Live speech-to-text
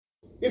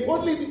If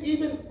only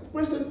even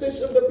percentage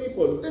of the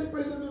people, 10%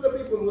 of the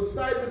people would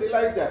side with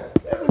Elijah,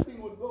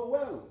 everything would go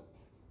well.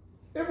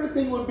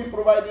 Everything would be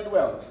provided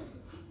well.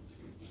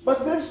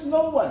 But there's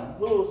no one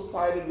who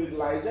sided with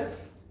Elijah.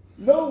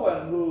 No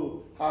one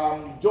who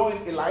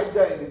joined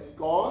Elijah in his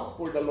cause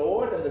for the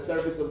Lord and the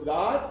service of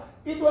God.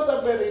 It was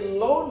a very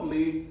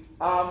lonely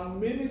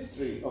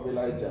ministry of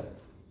Elijah.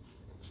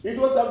 It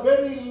was a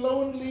very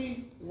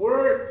lonely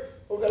work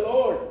of the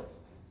Lord,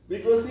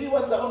 because he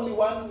was the only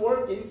one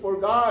working for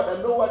God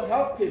and no one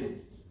helped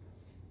him.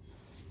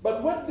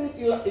 But what did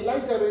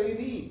Elijah really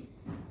need?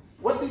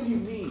 What did he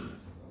need?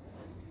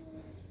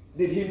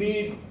 Did he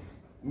need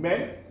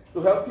men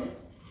to help him?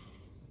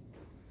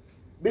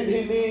 Did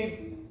he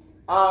need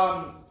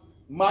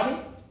money?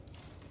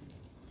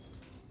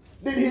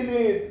 Did he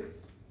need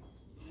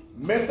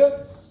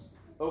methods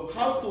of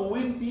how to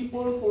win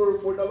people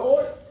for the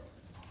Lord?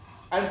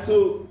 And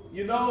to,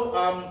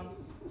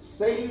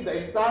 save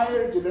the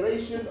entire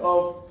generation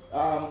of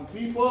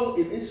people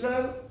in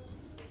Israel?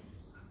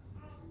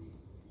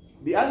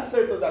 The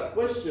answer to that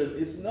question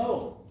is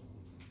no.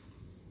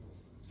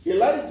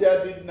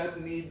 Elijah did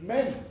not need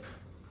men.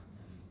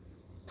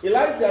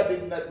 Elijah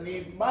did not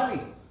need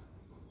money.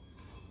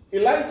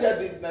 Elijah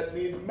did not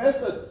need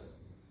methods.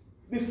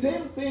 The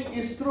same thing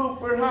is true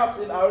perhaps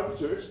in our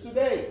church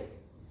today.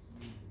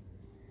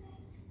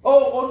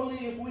 Oh,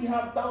 only if we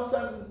have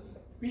 1,000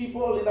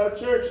 people in our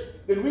church,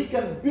 then we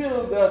can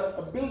build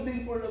a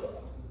building for the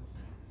Lord.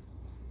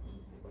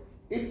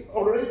 It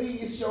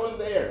already is shown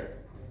there.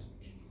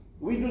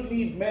 We don't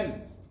need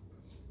men.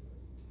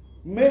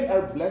 Men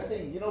are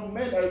blessing.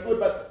 Men are good.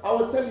 But I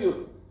will tell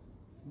you,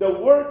 the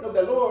work of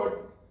the Lord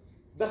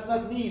does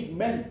not need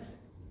men.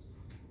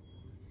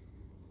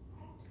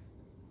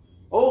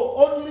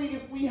 Oh, only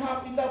if we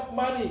have enough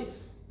money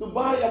to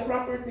buy a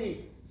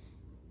property.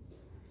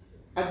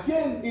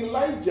 Again,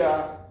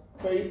 Elijah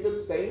faced the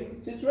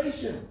same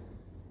situation.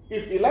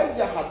 If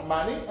Elijah had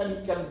money and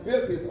he can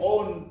build his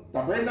own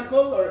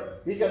tabernacle or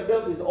he can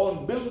build his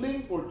own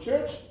building for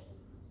church,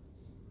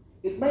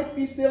 it might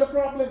be still a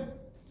problem.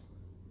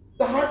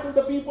 The heart of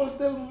the people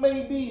still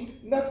may be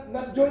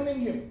not joining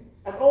him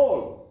at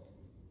all.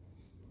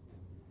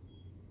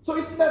 So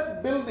it's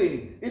not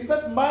building, it's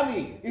not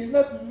money, it's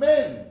not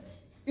men,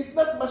 it's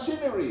not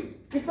machinery,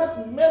 it's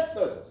not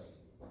methods.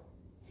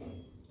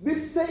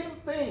 This same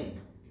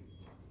thing.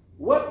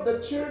 What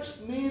the church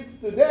needs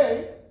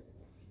today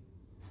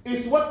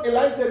is what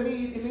Elijah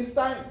needed in his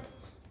time.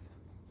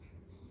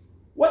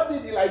 What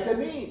did Elijah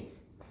need?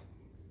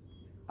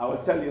 I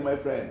will tell you, my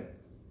friend.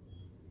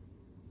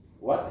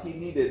 What he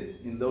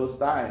needed in those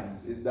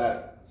times is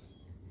that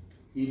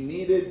he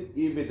needed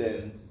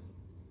evidence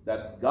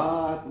that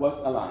God was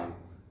alive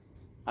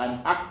and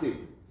active,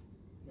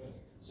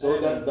 so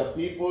that the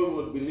people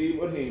would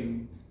believe on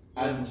him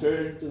and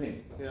turn to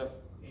him. Yeah.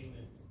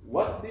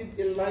 What did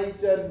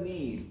Elijah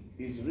need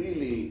is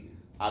really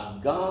a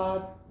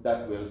God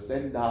that will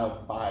send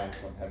down fire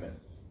from heaven.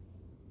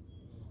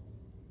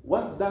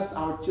 What does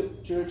our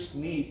church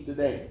need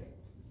today?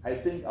 I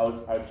think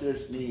our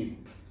church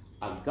needs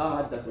a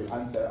God that will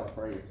answer our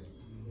prayers.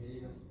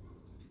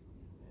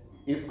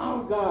 If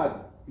our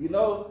God,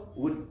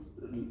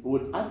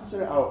 would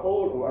answer our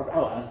all,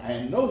 and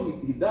I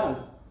know he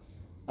does,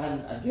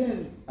 and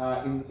again,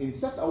 in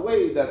such a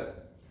way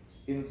that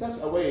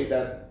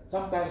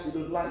sometimes we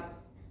don't like.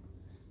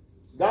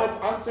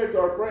 God's answer to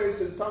our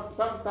prayers, and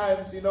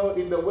sometimes, in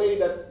the way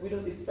that we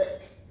don't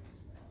expect.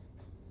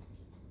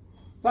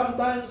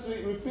 Sometimes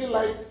we feel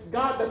like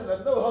God does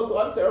not know how to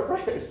answer our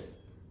prayers.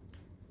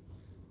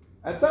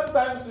 And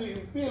sometimes we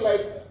feel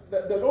like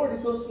the Lord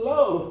is so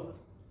slow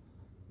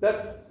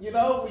that, we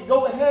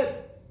go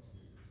ahead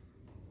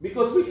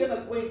because we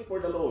cannot wait for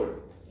the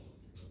Lord.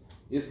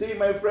 You see,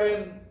 my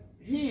friend,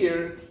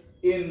 here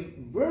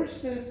in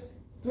verses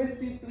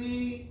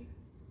 23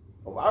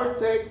 of our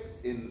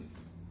text in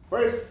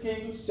 1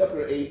 Kings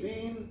chapter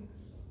 18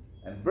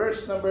 and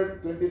verse number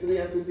 23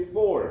 and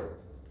 24.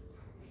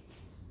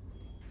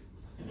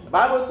 The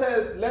Bible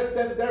says, "Let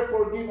them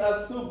therefore give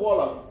us 2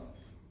 bullocks,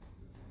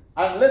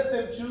 and let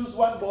them choose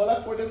 1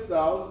 bullock for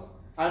themselves,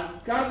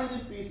 and cut it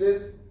in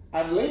pieces,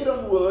 and lay it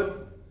on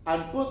wood,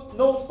 and put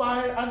no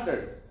fire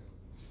under.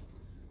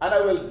 And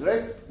I will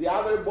dress the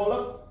other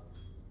bullock,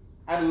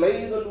 and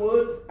lay it on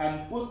wood,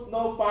 and put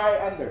no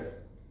fire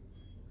under.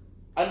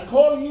 And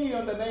call ye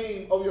on the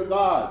name of your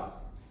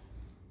gods,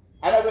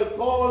 and I will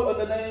call on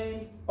the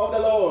name of the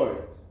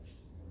Lord.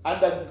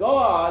 And the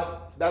God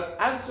that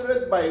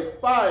answereth by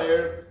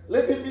fire,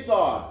 let him be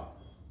God."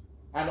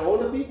 And all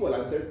the people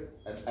answered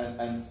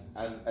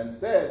and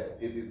said,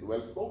 "It is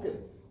well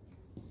spoken."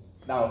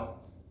 Now,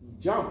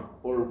 jump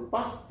or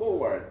fast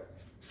forward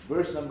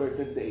verse number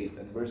 38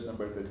 and verse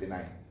number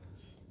 39.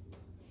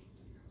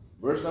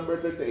 Verse number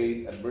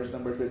 38 and verse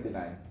number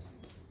 39.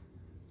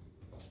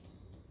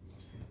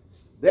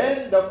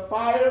 "Then the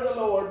fire of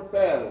the Lord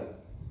fell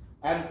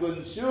and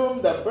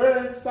consumed the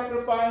burnt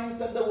sacrifice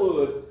and the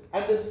wood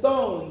and the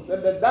stones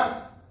and the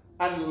dust,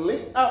 and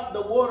licked up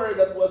the water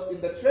that was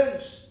in the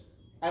trench,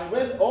 And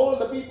when all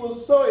the people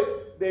saw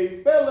it,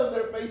 they fell on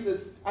their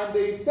faces, and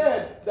they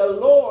said, "The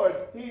Lord,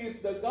 He is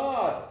the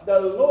God. The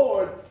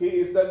Lord, He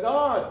is the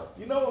God."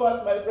 You know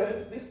what, my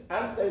friend? This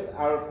answers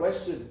our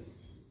questions.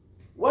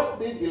 What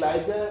did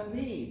Elijah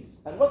need?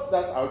 And what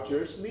does our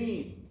church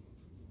need?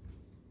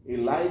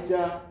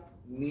 Elijah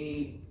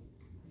need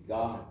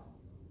God.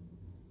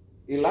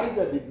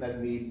 Elijah did not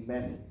need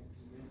men.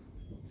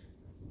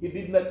 He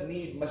did not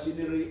need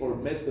machinery or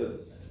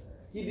methods.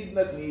 He did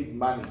not need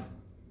money.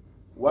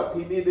 What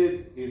he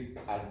needed is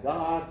a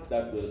God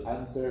that will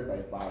answer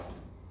by fire.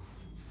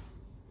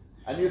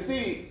 And you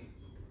see,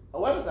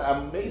 what is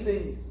an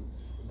amazing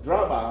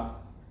drama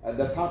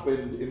that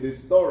happened in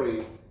this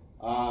story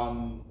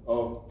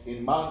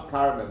in Mount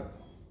Carmel.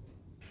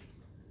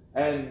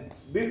 And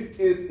this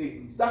is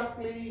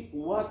exactly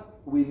what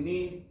we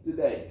need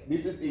today.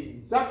 This is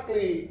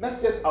exactly not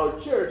just our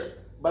church,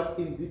 but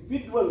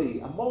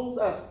individually amongst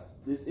us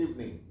this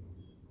evening.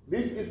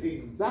 This is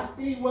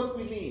exactly what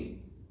we need.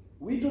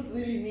 We don't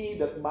really need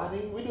that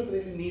money. We don't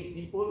really need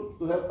people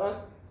to help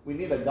us. We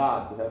need a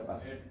God to help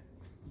us.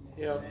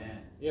 Yep.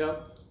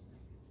 Yep.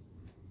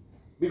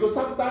 Because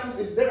sometimes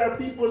if there are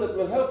people that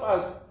will help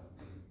us,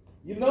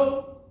 you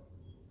know,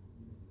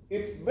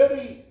 it's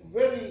very,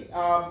 very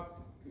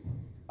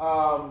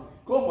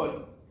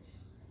common.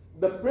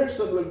 The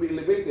person will be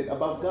elevated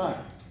above God.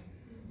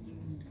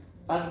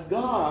 And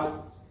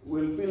God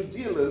will feel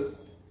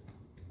jealous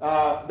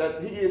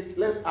that he is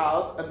left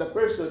out and the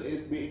person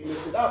is being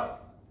lifted up.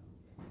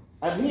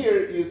 And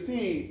here you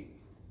see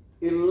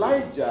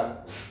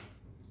Elijah,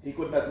 he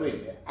could not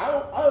win.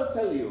 I'll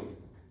tell you,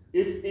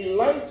 if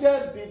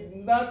Elijah did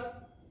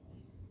not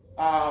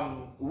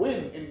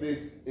win in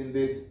this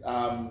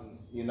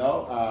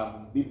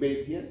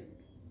debate here,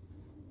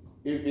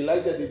 if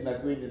Elijah did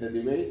not win in the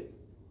debate,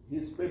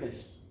 he's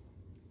finished.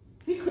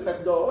 He could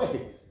not go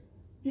away.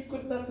 He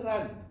could not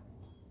run.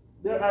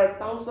 There are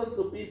thousands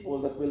of people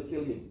that will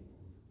kill him.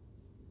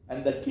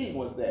 And the king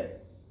was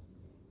there.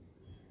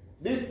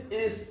 This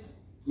is,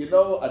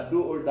 a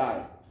do or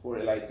die for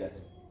Elijah.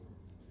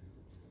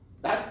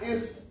 That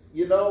is,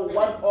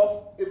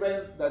 one-off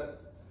event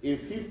that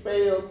if he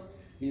fails,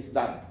 he's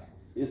done.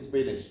 He's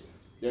finished.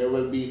 There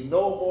will be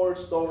no more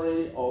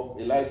story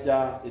of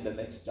Elijah in the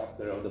next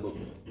chapter of the book.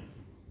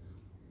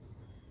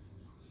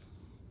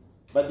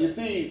 But you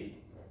see,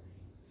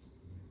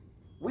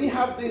 we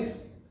have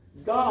this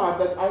God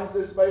that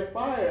answers by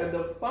fire, and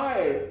the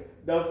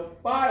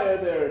fire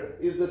there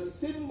is the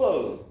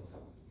symbol.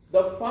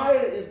 The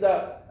fire is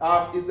the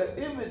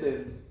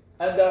evidence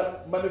and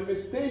the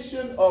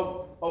manifestation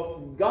of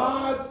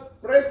God's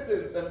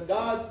presence and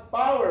God's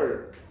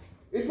power.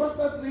 It was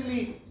not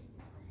really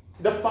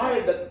the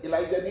fire that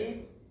Elijah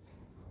needs.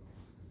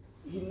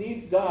 He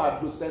needs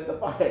God who sent the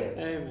fire.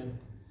 Amen.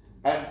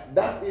 And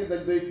that is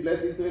a great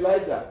blessing to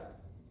Elijah.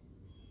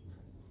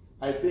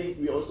 I think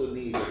we also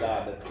need a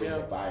God that sent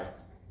the fire.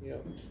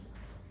 Yep.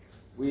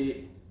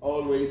 We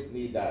always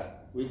need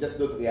that. We just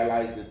don't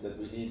realize it, that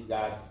we need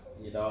God,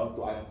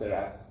 to answer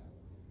us.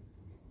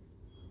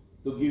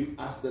 To give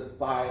us that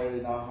fire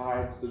in our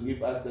hearts, to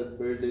give us that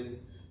burden,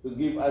 to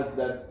give us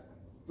that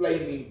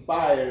flaming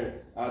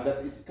fire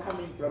that is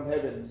coming from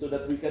heaven so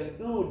that we can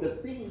do the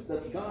things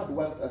that God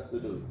wants us to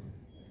do.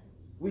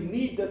 We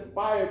need that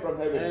fire from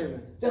heaven.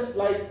 Amen. Just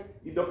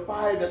like the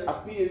fire that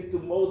appeared to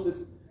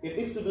Moses in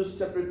Exodus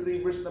chapter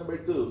 3, verse number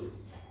 2.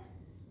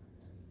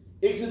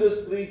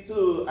 Exodus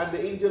 3:2, and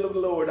the angel of the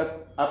Lord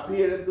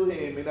appeared unto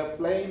him in a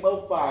flame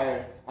of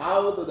fire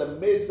out of the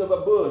midst of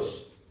a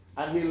bush.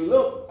 And he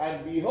looked,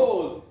 and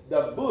behold,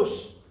 the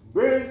bush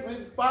burned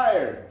with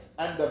fire,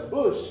 and the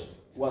bush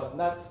was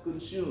not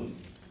consumed.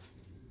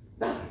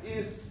 That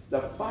is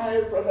the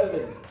fire from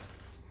heaven.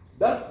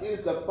 That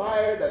is the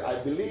fire that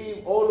I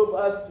believe all of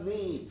us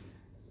need.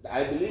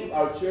 I believe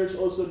our church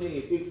also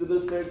needs.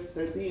 Exodus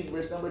 13,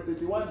 verse number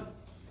 21.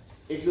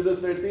 Exodus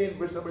 13,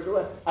 verse number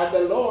 21. And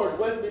the Lord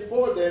went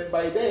before them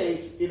by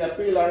day in a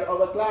pillar of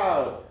a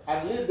cloud,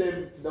 and led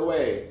them the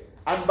way.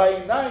 And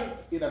by night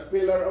in a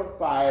pillar of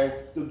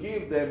fire, to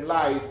give them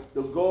light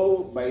to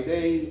go by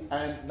day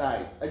and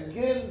night.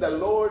 Again, the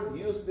Lord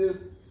used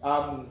this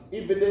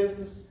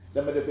evidence,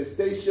 the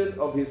manifestation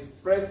of His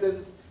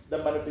presence,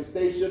 the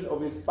manifestation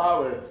of His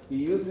power. He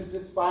uses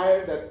this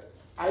fire that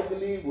I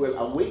believe will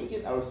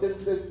awaken our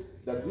senses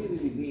that we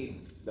really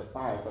need the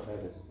fire from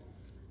heaven.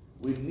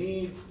 We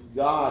need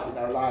God in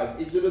our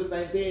lives. Exodus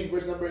 19,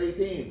 verse number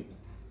 18.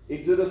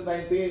 Exodus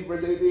 19,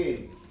 verse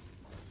 18.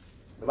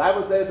 The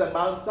Bible says that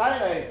Mount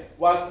Sinai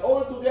was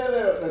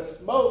altogether the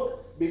smoke,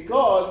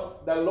 because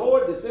the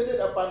Lord descended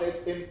upon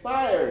it in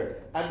fire,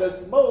 and the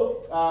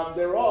smoke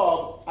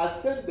thereof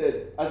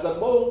ascended as a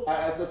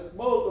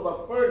smoke of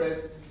a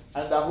furnace,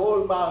 and the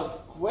whole mount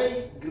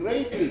quaked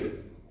greatly.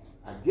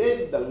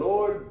 Again, the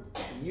Lord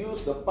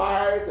used the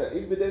fire, the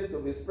evidence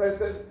of His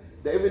presence,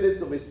 the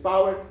evidence of His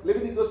power.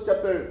 Leviticus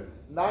chapter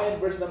 9,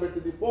 verse number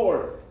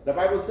 24. The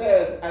Bible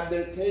says, and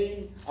there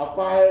came a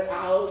fire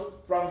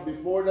out from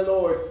before the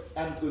Lord,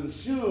 and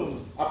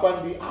consumed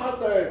upon the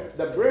altar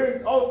the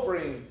burnt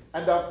offering,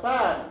 And the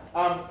fact,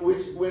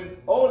 which when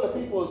all the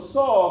people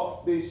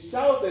saw, they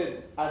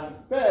shouted and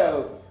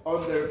fell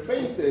on their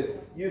faces.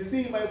 You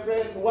see, my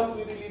friend, what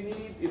we really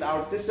need in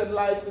our Christian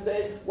life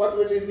today, what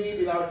we really need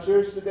in our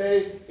church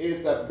today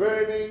is the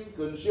burning,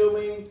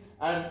 consuming,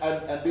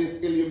 and this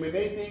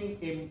illuminating,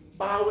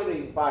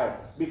 empowering fire.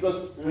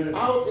 Because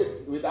without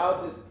it, we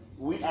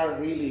are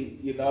really,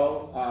 we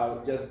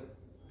are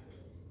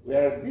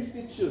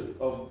destitute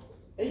of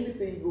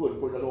anything good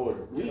for the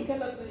Lord. We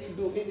cannot really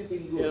do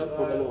anything good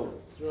for the Lord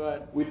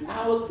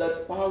without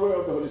that power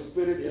of the Holy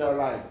Spirit in our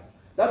lives.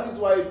 That is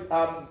why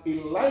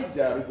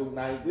Elijah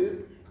recognized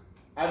this,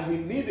 and he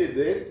needed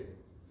this.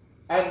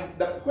 And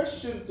the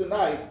question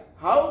tonight: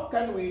 how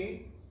can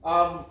we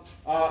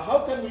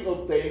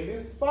obtain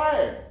this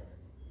fire?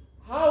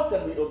 How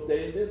can we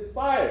obtain this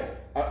fire?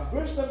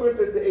 Verse number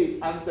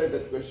 38 answered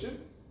that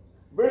question.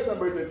 Verse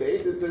number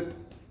 38, it says,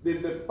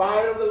 "Then the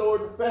fire of the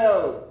Lord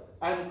fell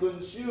and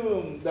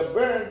consumed the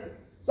burnt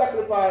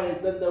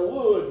sacrifice and the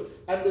wood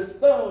and the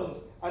stones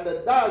and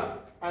the dust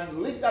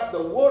and licked up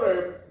the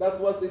water that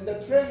was in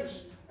the trench."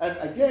 And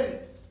again,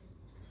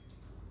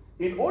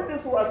 in order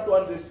for us to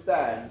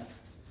understand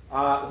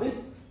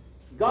this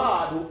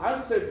God who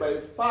answered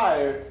by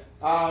fire,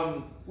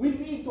 we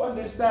need to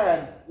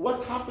understand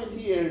what happened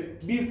here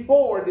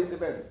before this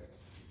event.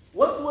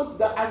 What was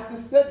the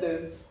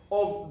antecedents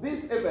of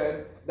this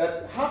event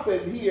that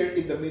happened here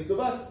in the midst of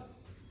us?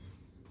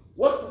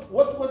 What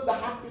was the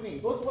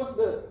happenings? What was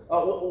the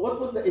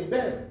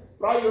event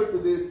prior to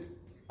this?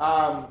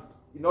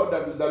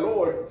 The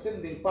Lord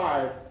sending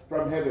fire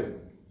from heaven,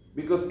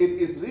 because it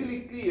is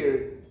really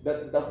clear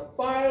that the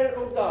fire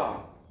of God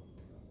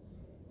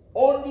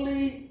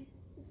only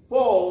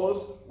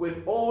falls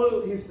when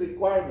all His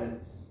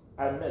requirements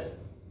are met.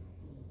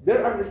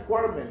 There are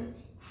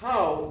requirements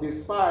how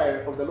this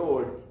fire of the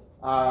Lord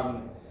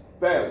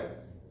fell.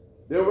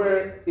 There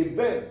were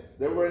events,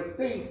 there were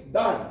things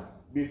done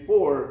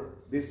before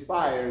this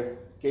fire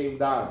came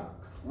down.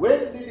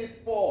 When did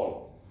it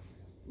fall?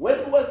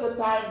 When was the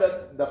time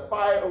that the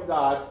fire of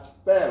God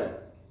fell?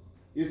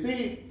 You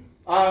see,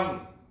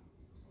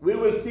 we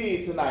will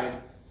see tonight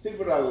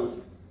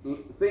several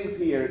things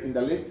here in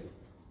the list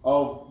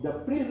of the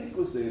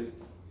prerequisite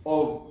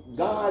of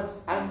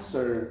God's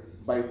answer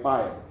by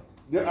fire.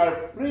 There are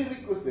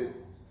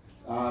prerequisites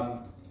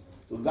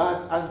to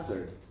God's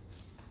answer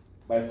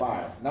by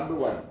fire. Number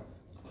one,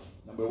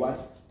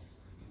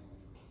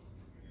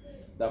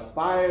 the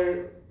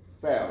fire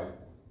fell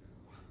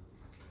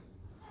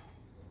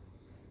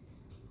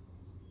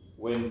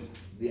when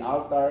the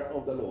altar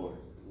of the Lord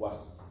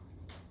was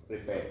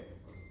prepared.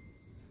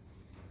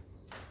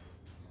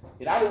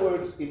 In other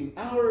words, in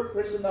our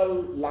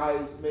personal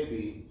lives,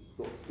 maybe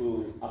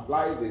to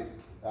apply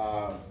this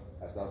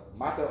as a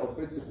matter of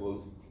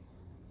principle,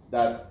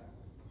 that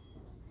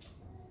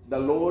the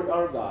Lord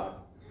our God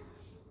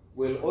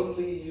will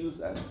only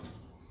use us,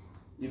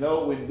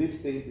 when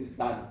these things is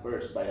done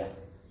first by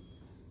us.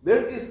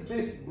 There is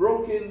this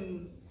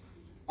broken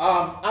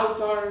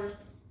altar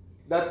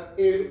that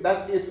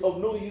is of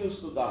no use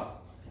to God.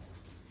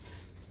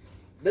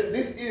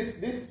 This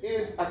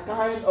is a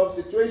kind of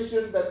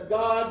situation that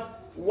God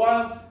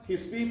wants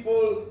His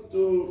people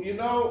to,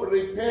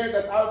 repair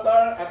that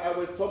altar, and I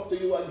will talk to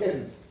you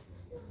again.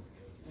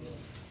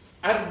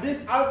 And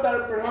this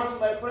altar, perhaps,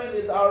 my friend,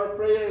 is our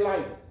prayer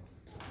life.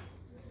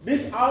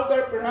 This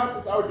altar, perhaps,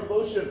 is our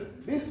devotion.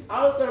 This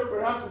altar,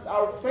 perhaps, is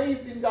our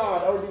faith in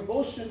God, our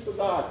devotion to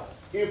God.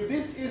 If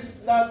this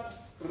is not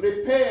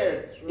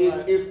repaired,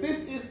 if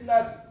this is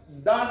not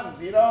done,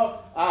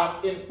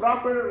 in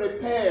proper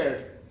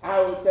repair, I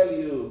will tell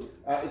you,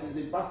 it is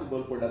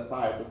impossible for that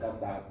fire to come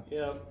down.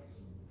 Yeah.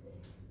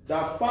 The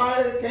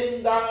fire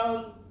came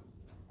down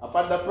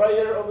upon the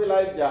prayer of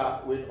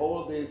Elijah when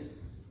all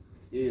this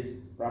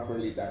is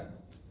properly done.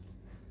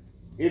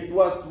 It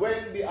was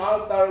when the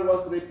altar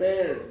was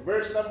repaired.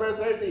 Verse number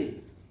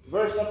 30.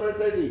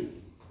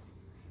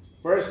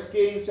 1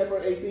 Kings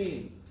chapter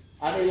 18.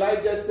 And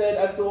Elijah said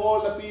unto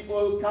all the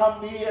people,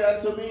 "Come near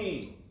unto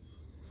me."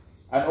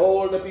 And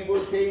all the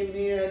people came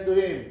near unto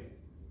him.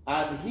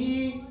 And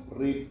he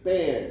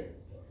repaired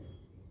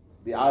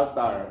the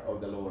altar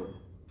of the Lord.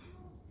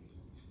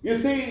 You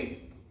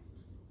see,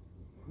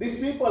 these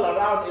people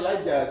around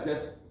Elijah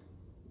just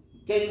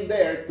came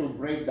there to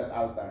break that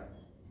altar.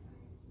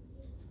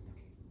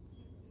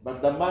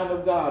 But the man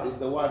of God is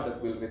the one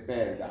that will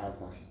repair the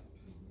altar.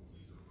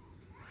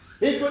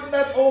 He could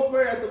not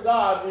offer unto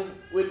God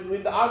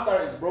when the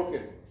altar is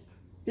broken.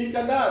 He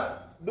cannot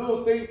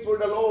do things for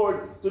the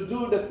Lord, to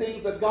do the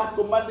things that God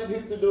commanded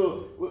him to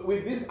do.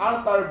 With this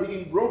altar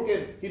being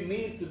broken, he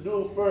needs to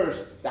do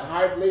first the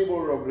hard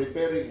labor of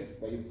repairing it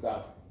by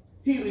himself.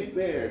 He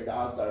repaired the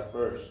altar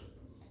first.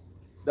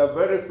 The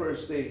very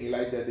first thing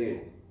Elijah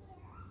did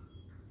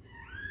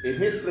in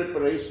his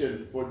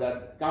preparation for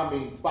that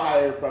coming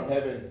fire from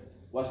heaven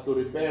was to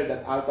repair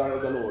that altar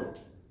of the Lord.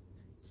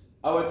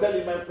 I will tell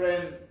you, my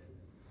friend,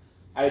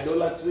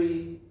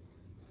 idolatry,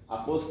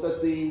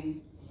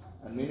 apostasy,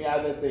 and many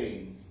other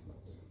things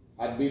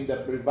had been the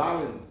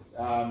prevalent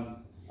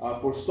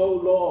for so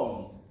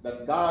long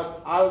that God's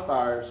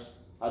altars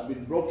had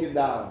been broken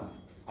down,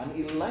 and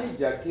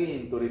Elijah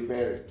came to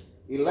repair it.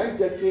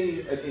 Elijah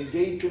came and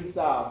engaged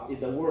himself in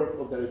the work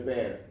of the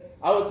repair.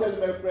 I will tell you,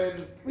 my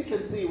friend, we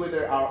can see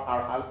whether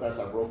our altars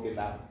are broken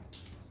down.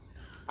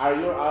 Are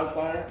your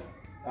altars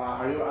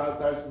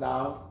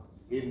now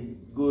in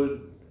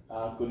good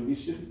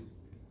condition?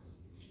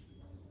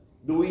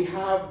 Do we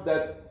have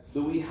that?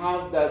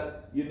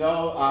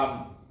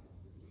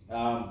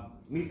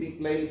 Meeting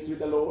place with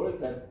the Lord,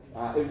 that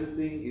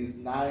everything is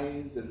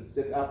nice and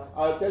set up?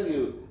 I'll tell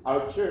you,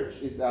 our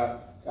church is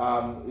not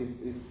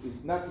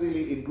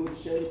really in good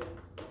shape.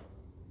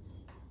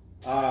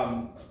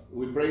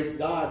 We praise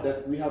God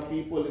that we have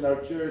people in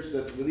our church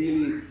that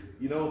really,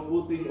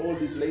 putting all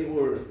this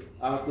labor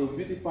to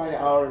beautify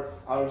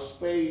our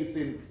space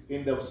in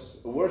the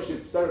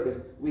worship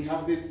service. We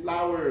have this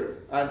flower,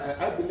 and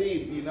I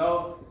believe,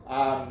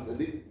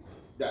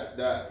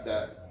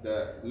 the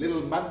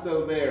little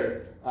mantle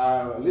there,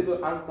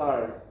 little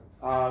altar.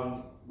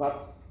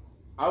 But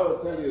I will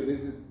tell you,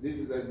 this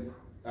is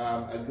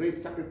a great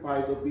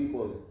sacrifice of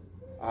people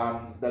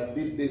that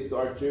did this to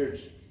our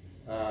church,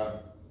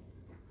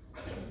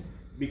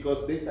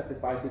 because they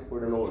sacrifice it for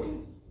the Lord.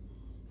 And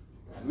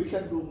we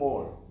can do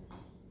more.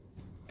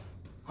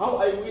 How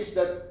I wish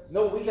that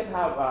we can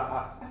have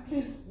at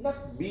least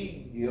not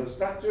big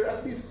structure,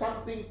 at least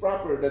something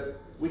proper, that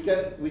we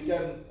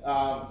can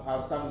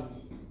have some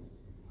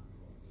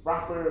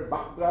proper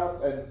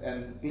backdrop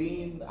and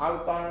clean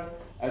altar,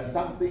 and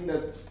something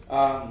that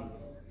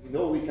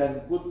we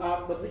can put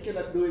up, but we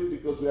cannot do it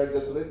because we are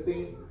just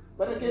renting.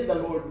 But again, the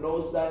Lord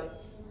knows that,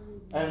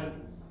 and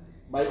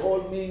by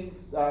all means,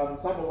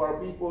 some of our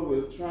people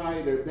will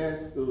try their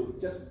best to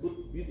just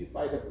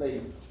beautify the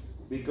place,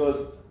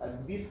 because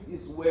this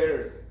is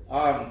where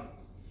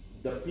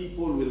the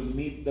people will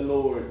meet the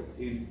Lord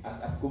as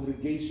a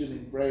congregation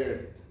in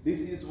prayer.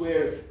 This is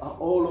where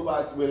all of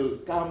us will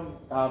come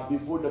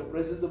before the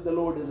presence of the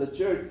Lord as a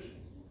church.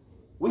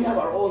 We have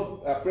our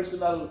own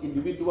personal,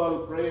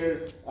 individual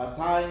prayer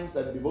times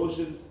and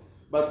devotions,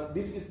 but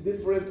this is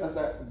different as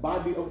a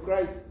body of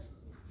Christ,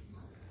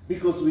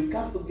 because we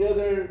come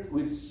together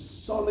with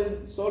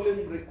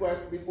solemn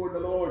requests before the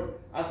Lord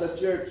as a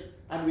church,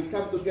 and we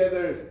come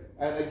together,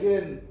 and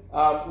again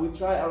we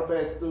try our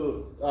best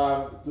to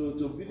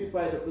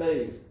beautify the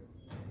place,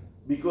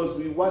 because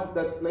we want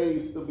that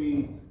place to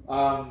be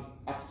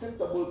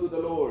acceptable to the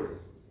Lord.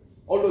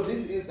 Although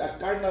this is a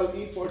carnal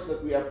effort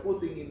that we are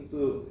putting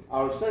into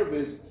our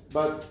service,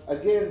 but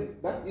again,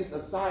 that is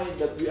a sign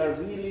that we are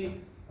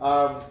really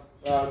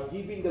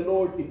giving the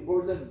Lord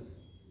importance.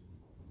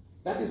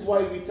 That is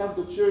why we come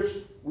to church.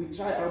 We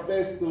try our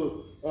best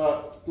to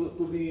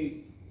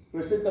be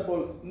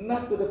presentable,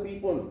 not to the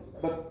people,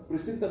 but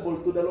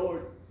presentable to the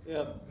Lord.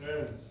 Yep.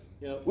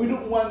 Yep. We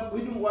don't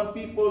want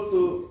people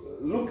to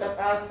look at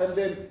us, and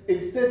then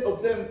instead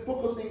of them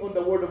focusing on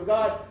the Word of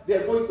God, they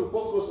are going to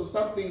focus on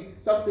something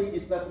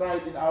is not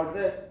right in our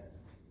dress.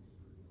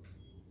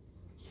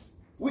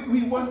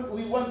 We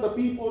want the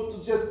people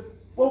to just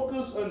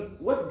focus on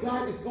what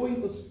God is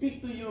going to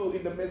speak to you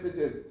in the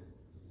messages.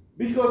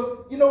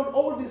 Because,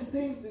 all these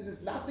things, this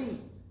is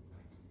nothing.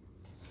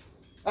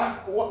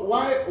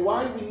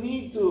 Why we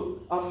need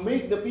to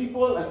make the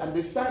people and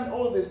understand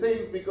all these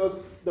things? Because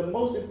the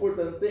most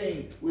important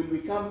thing when we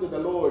come to the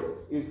Lord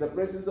is the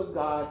presence of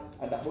God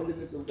and the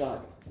holiness of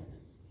God.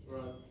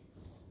 Right.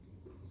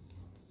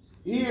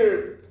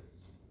 Here,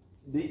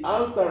 the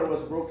altar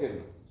was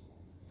broken.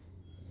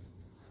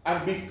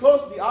 And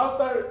because the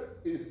altar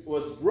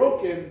was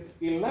broken,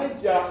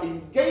 Elijah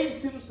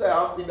engaged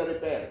himself in the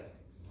repair.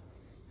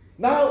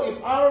 Now,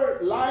 if our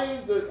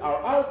lives,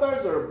 our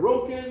altars are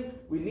broken,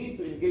 we need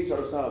to engage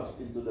ourselves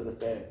into the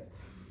repair.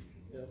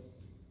 Yes.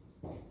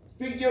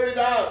 Figure it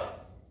out.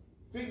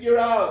 Figure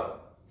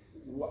out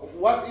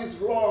what is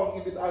wrong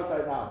in this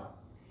altar now,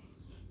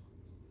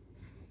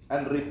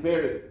 and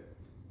repair it.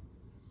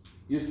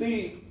 You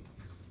see,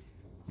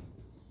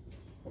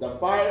 the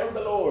fire of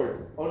the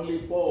Lord only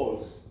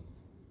falls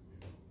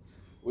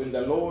when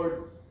the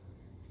Lord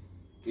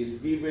is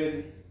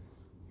given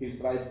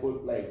his rightful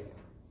place.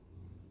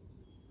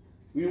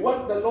 We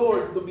want the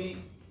Lord to be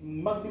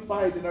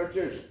magnified in our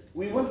church.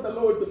 We want the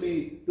Lord to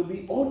be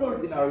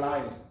honored in our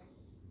lives.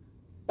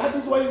 That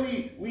is why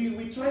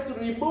we try to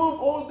remove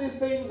all these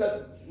things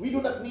that we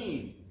do not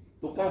need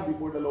to come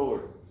before the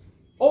Lord.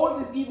 All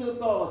these evil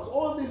thoughts,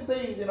 all these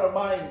things in our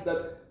minds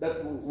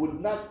that would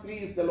not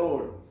please the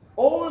Lord.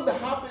 All the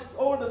habits,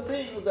 all the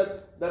things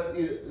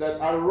that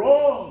are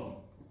wrong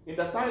in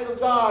the sight of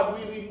God,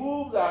 we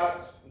remove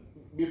that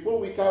before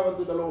we come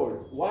unto the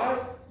Lord. Why?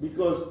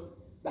 Because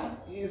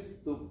that is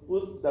to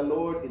put the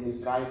Lord in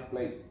his right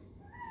place.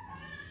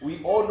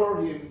 We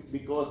honor him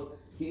because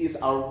he is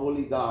our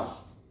holy God.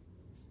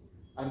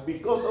 And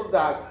because of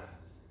that,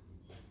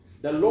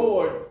 the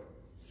Lord,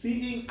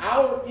 seeing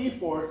our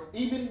efforts,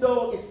 even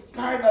though it's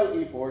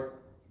carnal effort,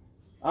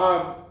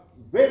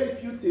 very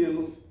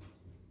futile,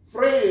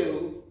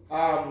 frail,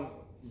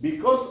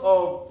 because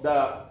of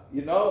the,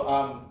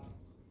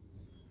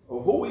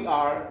 of who we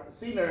are,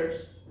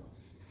 sinners.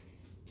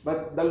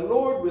 But the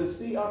Lord will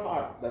see our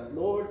heart. That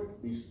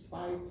Lord,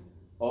 despite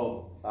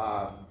of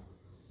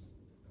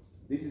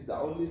this is the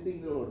only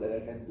thing, Lord, that I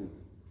can do.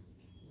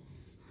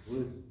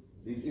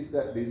 This is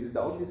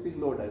the only thing,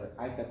 Lord, that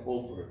I can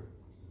offer.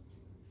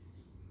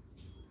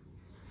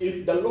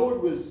 If the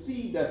Lord will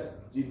see the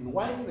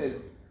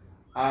genuineness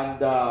and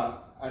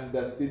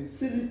the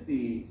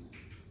sincerity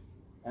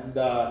and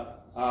the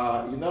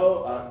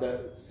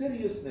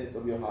seriousness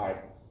of your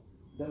heart,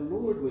 the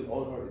Lord will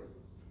honor it.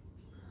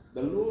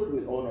 The Lord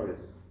will honor it.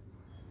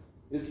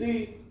 You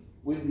see,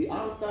 when the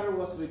altar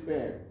was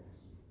repaired,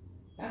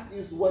 that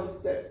is one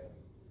step.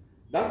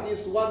 That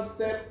is one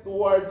step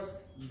towards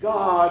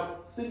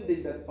God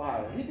sending that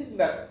fire. He did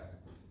not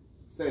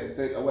send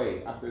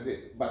away after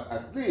this, but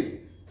at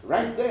least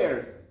right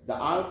there, the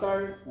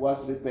altar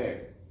was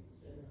repaired.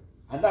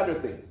 Another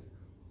thing.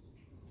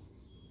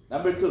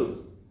 Number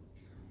 2.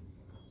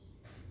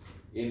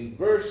 In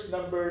verse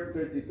number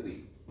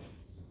 33,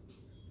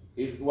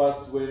 it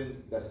was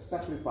when the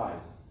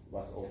sacrifice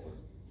was offered.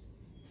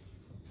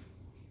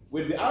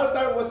 When the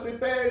altar was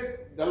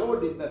repaired, the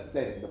Lord did not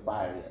send the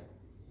fire yet.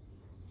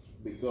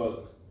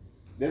 Because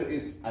there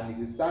is a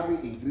necessary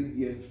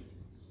ingredient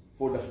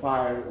for the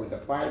fire. When the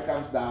fire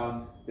comes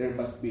down, there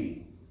must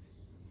be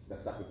the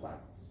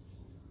sacrifice.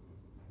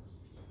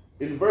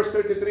 In verse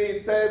 33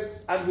 it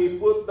says, and he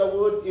put the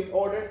wood in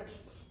order,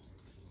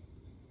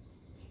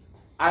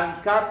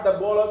 and cut the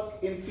bullock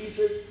in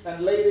pieces,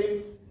 and laid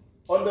him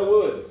on the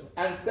wood,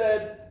 and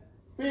said,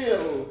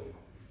 fill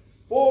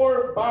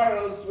 4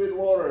 barrels with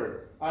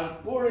water, and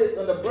pour it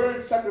on the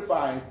burnt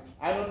sacrifice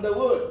and on the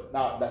wood.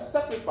 Now, the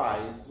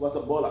sacrifice was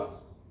a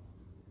bullock.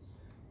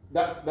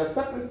 The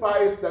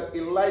sacrifice that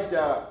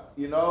Elijah,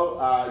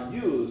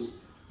 used,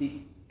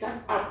 he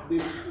cut up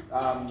this,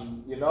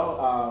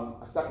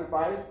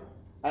 sacrifice,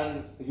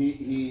 and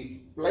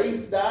he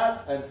placed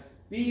that, and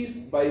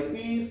piece by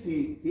piece,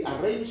 he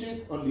arranged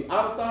it on the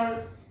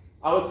altar.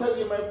 I will tell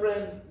you, my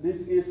friend,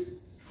 this is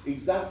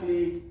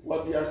exactly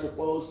what we are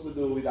supposed to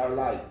do with our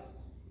lives.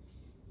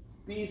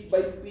 Piece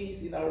by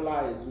piece in our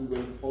lives, we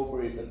will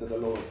offer it unto the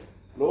Lord.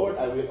 Lord,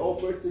 I will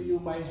offer to you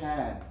my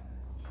hand.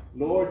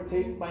 Lord,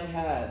 take my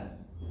hand.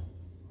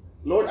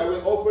 Lord, I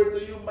will offer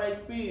to you my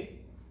feet.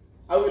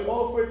 I will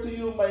offer to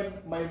you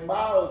my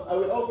mouth. I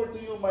will offer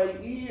to you my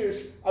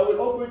ears. I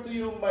will offer to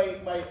you my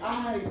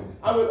eyes.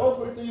 I will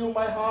offer to you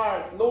my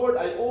heart. Lord,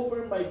 I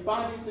offer my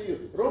body to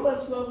you.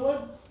 Romans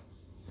 12:1.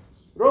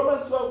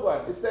 Romans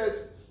 12:1. It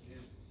says,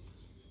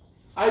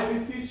 I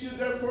beseech you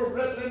therefore,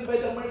 brethren, by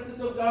the mercies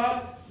of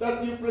God,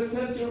 that you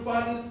present your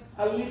bodies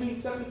a living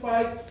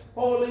sacrifice,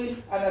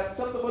 holy and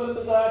acceptable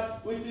unto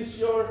God, which is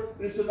your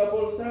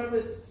reasonable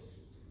service.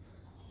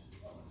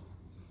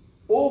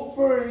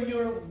 Offer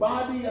your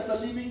body as a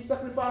living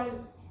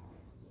sacrifice.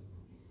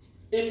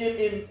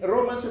 In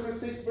Romans chapter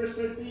 6, verse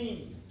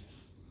 13.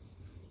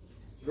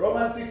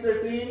 Romans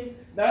 6:13,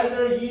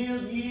 neither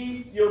yield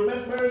ye your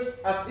members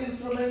as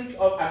instruments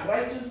of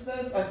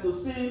unrighteousness unto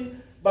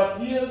sin,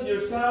 but yield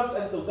yourselves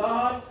unto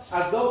God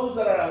as those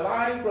that are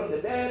alive from the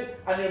dead,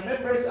 and your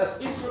members as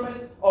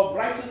instruments of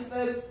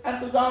righteousness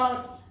unto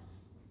God.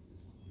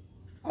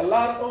 A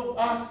lot of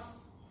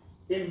us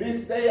in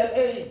this day and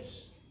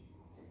age,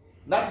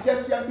 not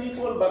just young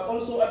people, but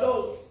also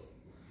adults,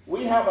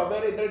 we have a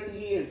very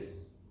dirty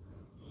ears.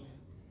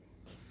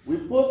 We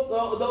put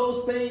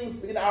those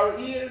things in our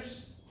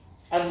ears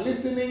and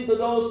listening to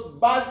those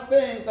bad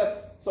things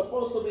that's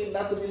supposed to be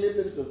not to be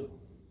listened to.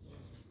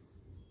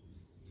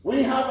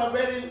 We have a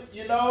very,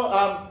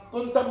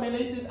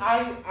 contaminated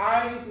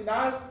eyes in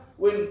us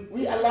when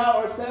we allow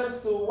ourselves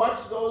to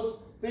watch those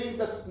things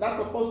that's not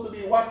supposed to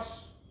be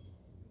watched.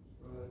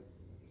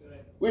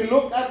 Right. We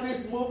look at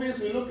these movies,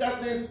 we look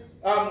at these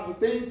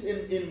things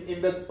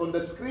on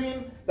the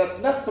screen that's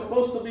not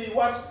supposed to be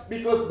watched,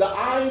 because the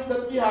eyes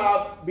that we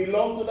have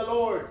belong to the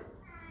Lord.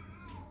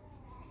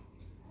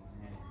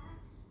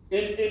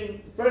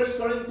 In 1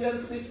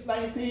 Corinthians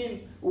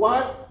 6:19,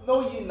 what?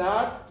 Know ye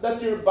not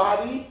that your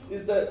body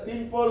is the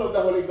temple of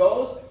the Holy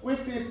Ghost,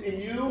 which is in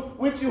you,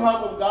 which you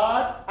have of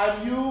God,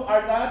 and you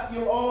are not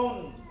your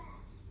own?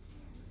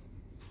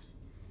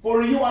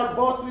 For you are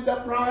bought with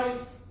a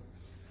price.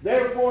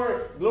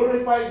 Therefore,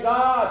 glorify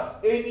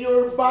God in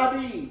your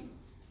body.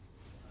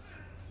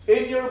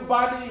 In your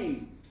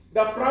body.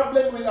 The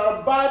problem with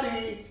our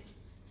body,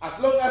 as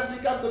long as we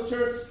come to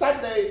church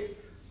Sunday,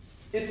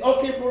 it's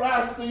okay for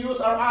us to use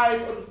our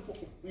eyes on,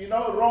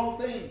 wrong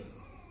things.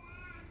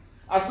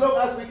 As long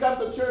as we come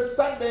to church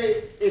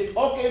Sunday, it's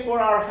okay for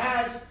our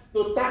hands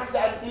to touch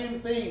the unclean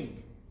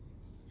thing.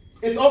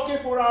 It's okay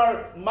for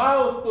our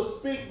mouth to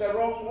speak the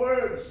wrong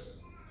words.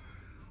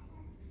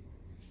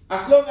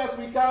 As long as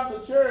we come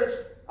to church,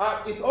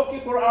 it's okay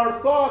for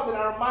our thoughts and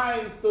our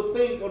minds to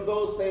think of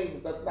those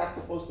things that are not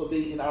supposed to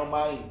be in our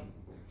minds.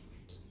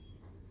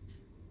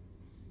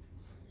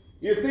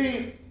 You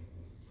see,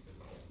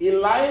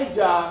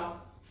 Elijah,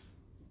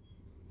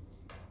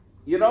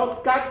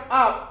 cut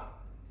up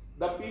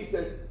the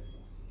pieces.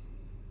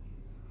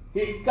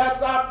 He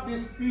cuts up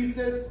these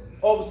pieces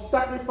of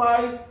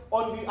sacrifice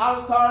on the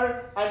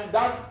altar, and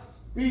that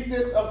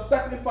pieces of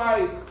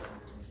sacrifice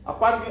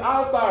upon the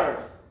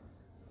altar,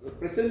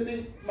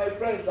 representing, my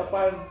friends,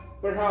 upon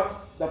perhaps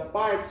the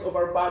parts of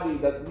our body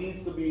that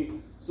needs to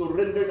be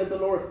surrendered to the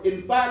Lord.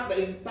 In fact,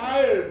 the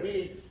entire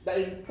being,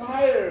 the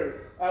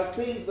entire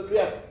things that we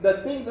have,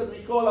 the things that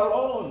we call our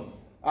own,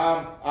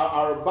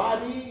 our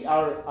body,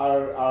 our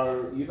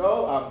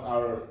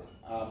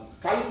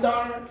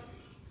calendar,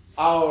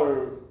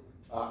 our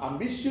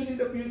ambition in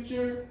the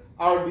future,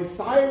 our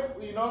desire,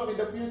 in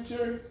the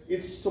future,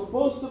 it's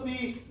supposed to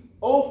be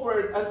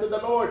offered unto the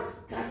Lord.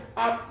 Cut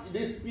up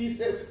these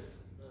pieces.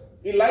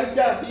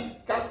 Elijah, he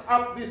cuts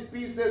up these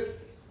pieces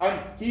and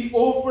he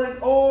offered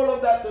all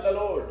of that to the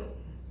Lord.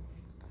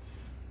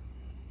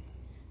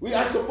 We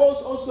are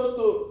supposed also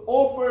to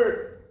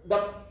offer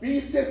the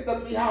pieces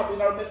that we have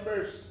in our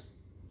members.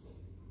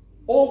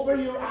 Offer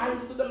your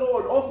eyes to the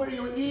Lord. Offer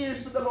your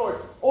ears to the Lord.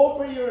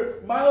 Offer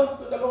your mouth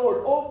to the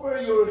Lord.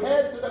 Offer your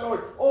head to the Lord.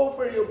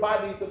 Offer your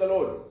body to the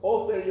Lord.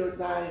 Offer your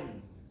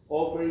time.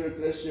 Offer your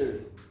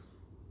treasure.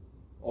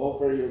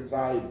 Offer your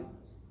tribe.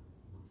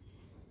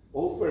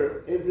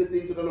 Offer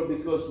everything to the Lord,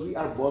 because we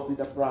are bought with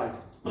a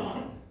price.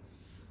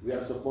 We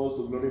are supposed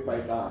to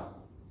glorify God.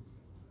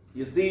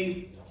 You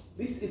see,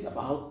 this is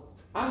about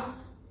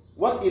us.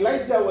 What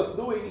Elijah was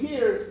doing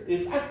here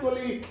is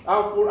actually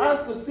for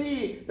us to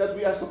see that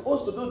we are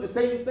supposed to do the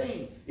same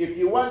thing. If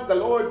you want the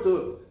Lord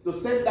to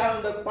send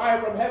down that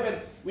fire from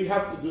heaven, we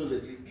have to do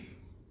this.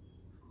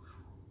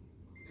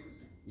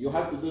 You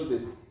have to do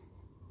this.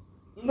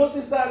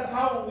 Notice that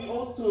how we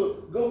ought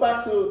to go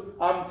back to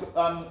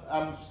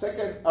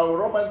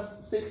Romans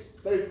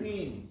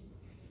 6:13.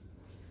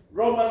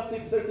 Romans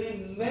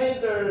 6:13.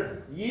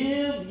 Neither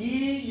yield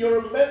ye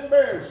your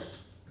members.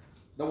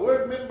 The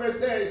word members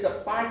there is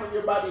a part of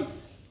your body.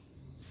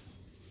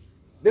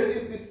 There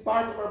is this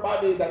part of our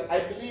body that I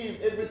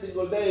believe every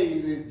single day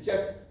is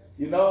just,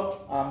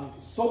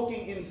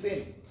 soaking in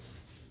sin.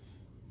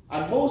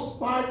 And most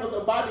part of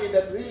the body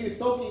that's really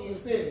soaking in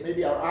sin,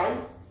 maybe our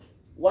eyes,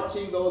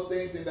 watching those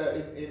things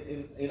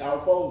in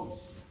our phones,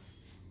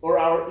 or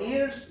our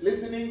ears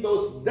listening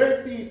those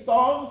dirty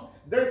songs,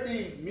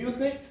 dirty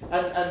music,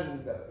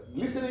 and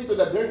listening to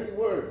the dirty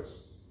words,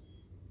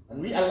 and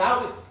we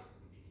allow it.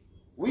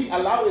 We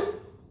allow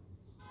it.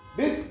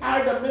 These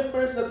are the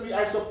members that we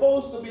are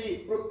supposed to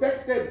be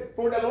protected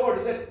for the Lord.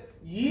 He said,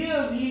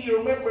 yield ye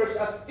your members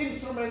as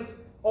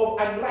instruments of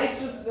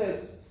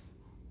unrighteousness.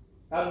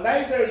 And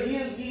neither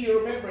yield ye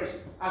your members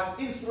as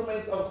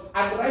instruments of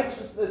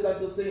unrighteousness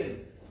unto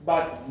sin,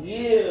 but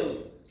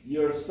yield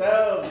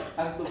yourselves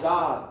unto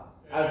God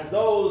as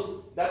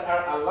those that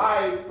are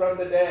alive from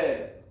the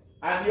dead.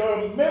 And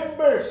your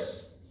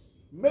members,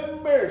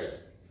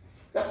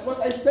 that's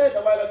what I said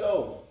a while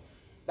ago.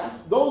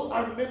 Those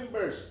are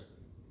members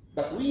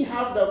that we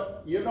have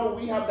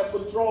we have the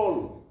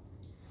control.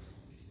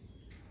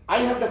 I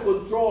have the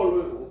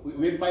control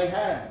with my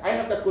hand. I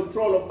have the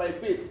control of my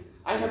feet.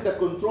 I have the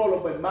control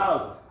of my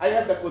mouth. I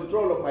have the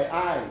control of my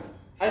eyes.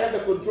 I have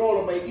the control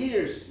of my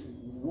ears.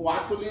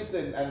 What to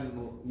listen, and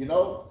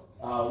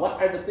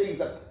what are the things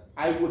that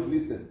I would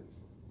listen.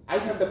 I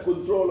have the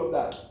control of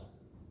that.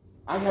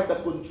 I have the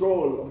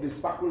control of this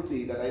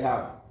faculty that I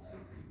have.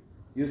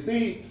 You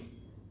see,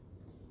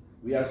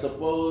 we are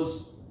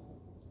supposed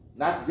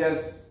not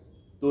just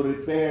to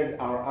repair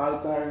our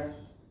altar,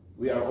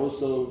 we are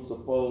also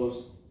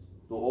supposed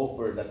to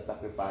offer that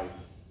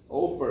sacrifice.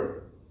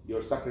 Offer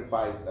your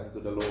sacrifice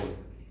unto the Lord.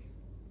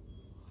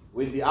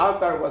 When the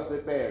altar was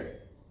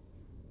repaired,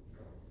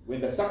 when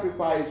the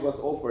sacrifice was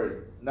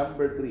offered,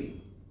 number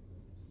 3,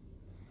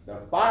 the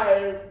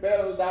fire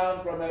fell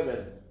down from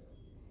heaven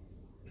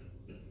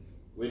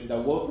when the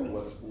water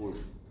was poured.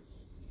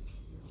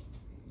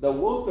 The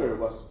water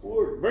was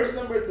poured. Verse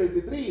number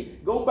 33.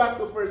 Go back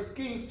to 1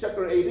 Kings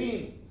chapter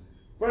 18.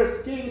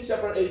 1 Kings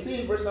chapter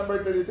 18, verse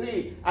number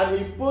 33. And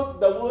he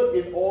put the wood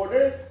in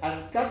order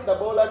and cut the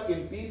bullock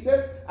in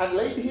pieces and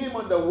laid him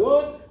on the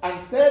wood and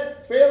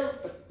said,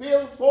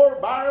 Fill 4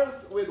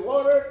 barrels with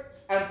water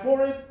and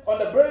pour it on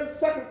the burnt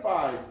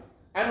sacrifice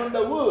and on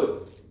the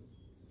wood.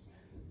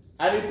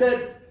 And he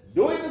said,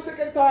 Do it the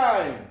second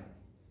time.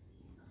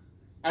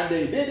 And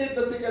they did it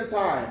the second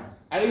time.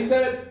 And he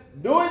said,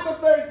 Do it the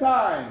third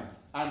time.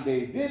 And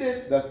they did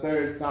it the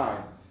third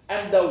time.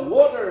 And the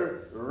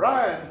water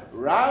ran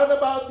round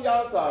about the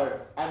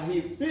altar, and he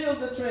filled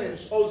the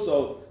trench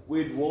also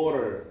with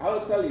water. I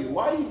will tell you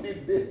why he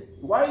did this.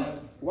 Why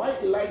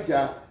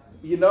Elijah,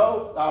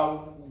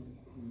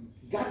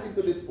 got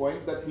into this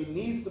point that he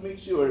needs to make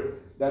sure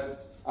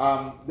that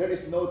there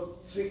is no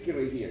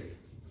trickery here.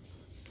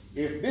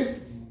 If this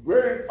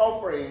burnt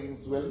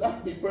offerings will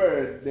not be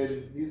burned,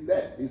 then he's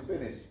dead. He's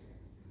finished.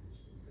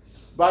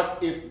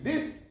 But if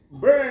this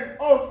burnt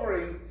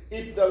offerings,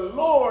 if the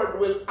Lord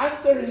will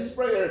answer his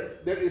prayer,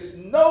 there is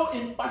no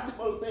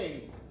impossible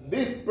things.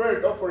 These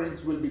burnt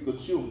offerings will be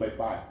consumed by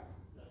fire.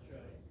 That's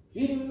right.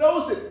 He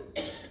knows it.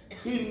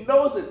 He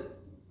knows it.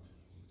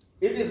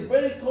 It is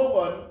very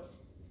common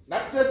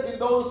Not just in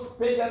those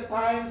pagan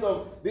times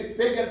of these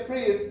pagan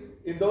priests,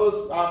 in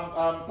those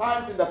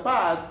times in the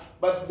past,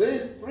 but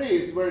these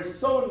priests were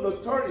so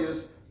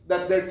notorious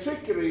that their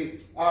trickery,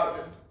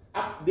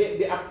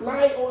 they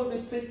apply all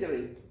this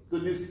trickery to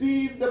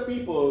deceive the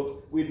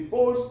people with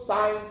false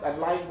signs and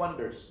lying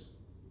wonders.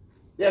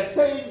 They are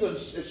saying,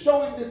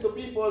 showing this to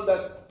people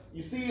that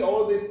you see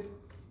all these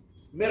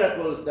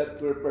miracles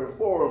that were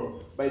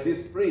performed by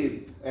these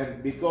priests,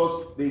 and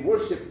because they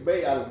worship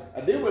Baal,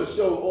 and they will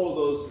show all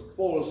those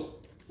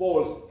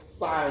false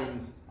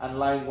signs and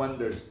lying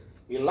wonders.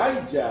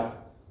 Elijah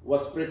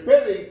was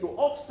preparing to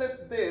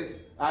offset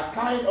this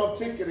kind of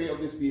trickery of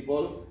these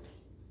people.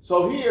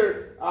 So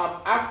here,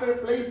 after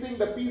placing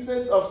the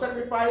pieces of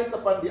sacrifice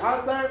upon the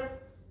altar,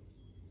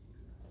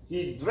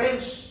 he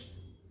drenched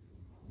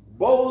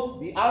both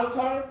the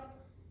altar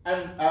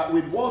and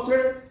with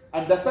water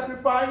and the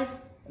sacrifice,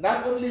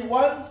 not only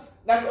once,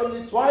 not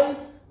only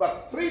twice,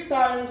 but 3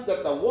 times,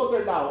 that the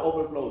water now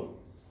overflowed.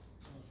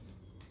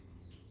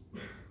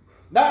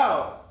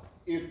 Now,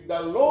 if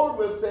the Lord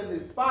will send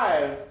his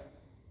fire,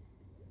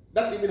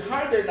 that's even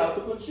harder now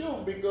to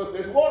consume because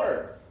there's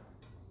water.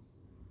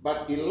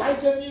 But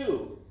Elijah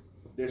knew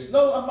there's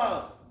no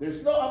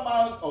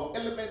amount of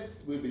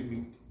elements will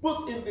be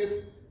put in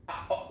this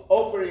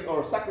offering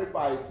or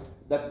sacrifice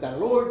that the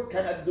Lord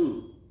cannot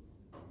do.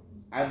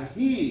 And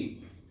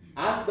he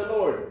asked the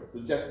Lord to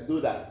just do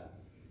that.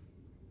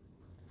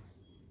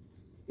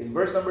 In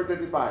verse number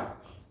 35,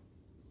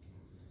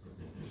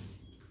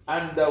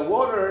 and the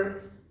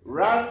water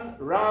ran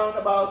round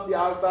about the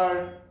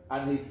altar,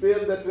 and he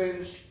filled the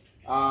trench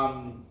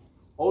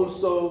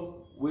also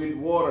with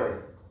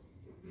water.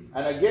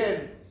 And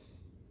again,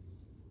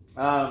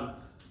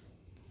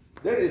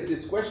 there is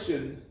this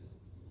question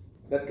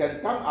that can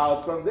come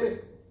out from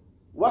this.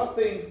 What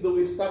things do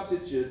we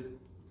substitute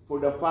for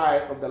the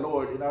fire of the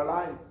Lord in our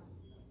lives?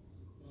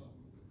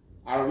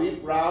 Are we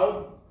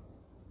proud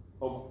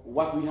of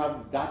what we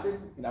have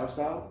gotten in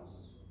ourselves?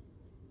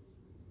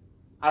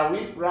 Are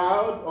we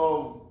proud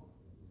of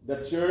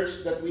the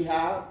church that we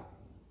have?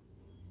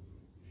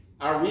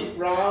 Are we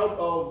proud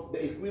of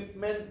the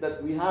equipment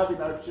that we have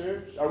in our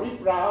church? Are we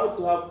proud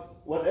to have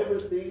whatever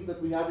things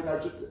that we have in our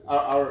church?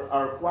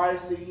 Our choir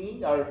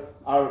singing,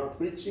 our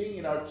preaching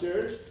in our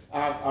church,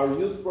 our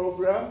youth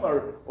program,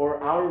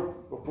 or our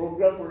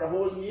program for the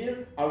whole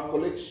year, our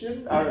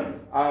collection,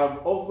 our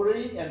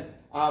offering, and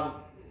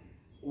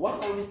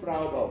what are we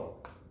proud of?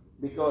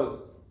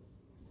 Because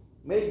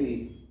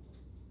maybe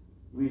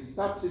we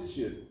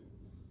substitute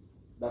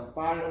the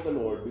fire of the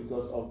Lord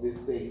because of these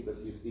things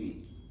that we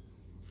see.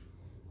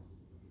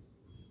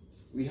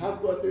 We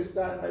have to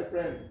understand, my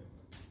friend,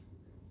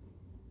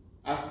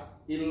 as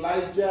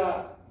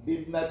Elijah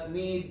did not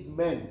need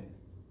men,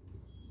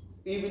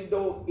 even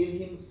though in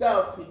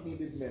himself he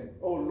needed men.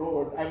 Oh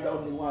Lord, I'm the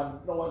only one.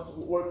 No one's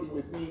working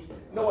with me.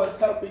 No one's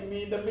helping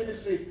me in the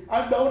ministry.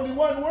 I'm the only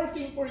one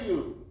working for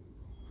you.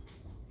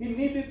 He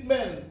needed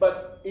men,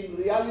 but in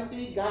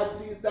reality, God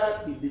sees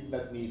that he did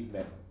not need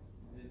men.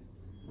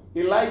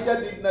 Elijah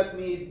did not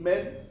need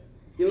men.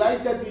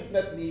 Elijah did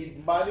not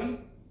need money.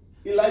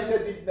 Elijah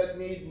did not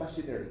need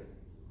machinery.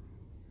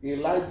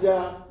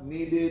 Elijah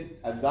needed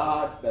a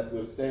God that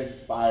will send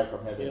fire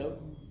from heaven.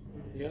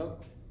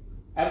 Yep.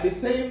 And the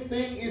same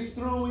thing is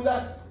true with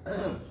us.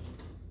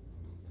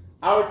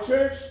 Our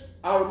church,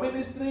 our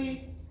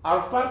ministry,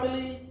 our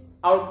family,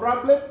 our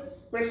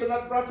problems,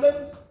 personal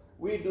problems,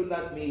 we do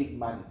not need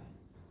money.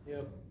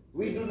 Yep.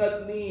 We do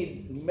not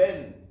need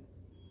men.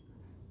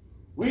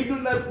 We do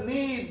not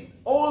need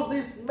all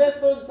these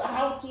methods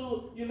how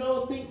to,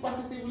 think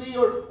positively,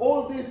 or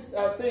all these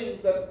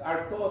things that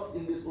are taught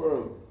in this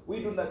world.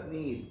 We do not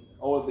need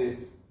all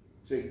these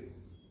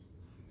tricks.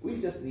 We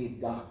just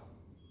need God.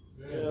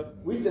 Yep.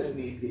 We just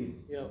need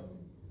him. Yep.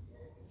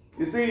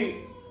 You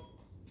see,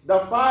 the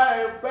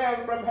fire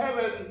fell from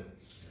heaven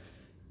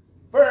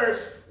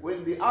first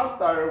when the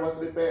altar was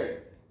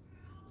repaired.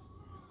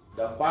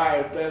 The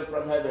fire fell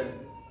from heaven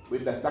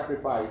when the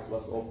sacrifice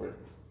was offered.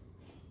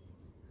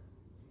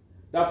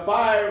 The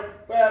fire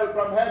fell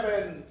from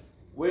heaven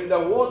when the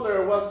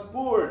water was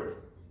poured.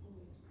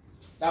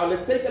 Now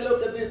let's take a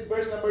look at this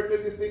verse number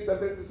 36 and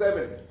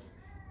 37.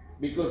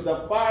 Because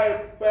the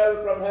fire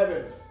fell from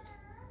heaven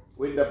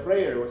when the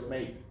prayer was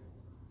made.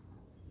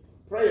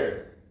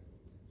 Prayer.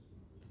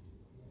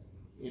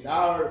 In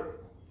our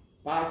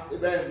past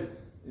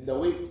events, in the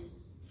weeks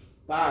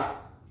past,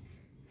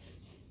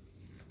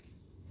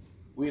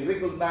 we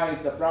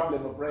recognize the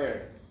problem of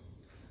prayer.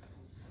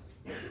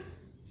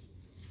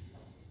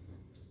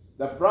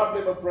 The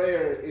problem of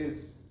prayer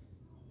is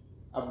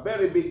a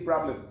very big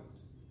problem.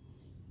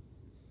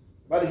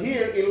 But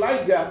here,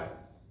 Elijah,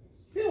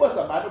 he was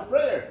a man of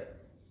prayer.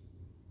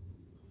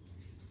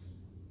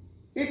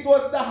 It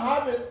was the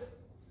habit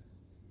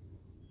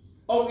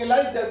of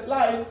Elijah's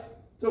life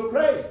to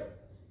pray.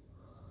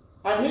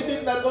 And he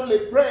did not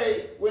only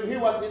pray when he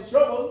was in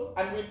trouble,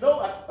 and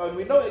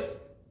we know it.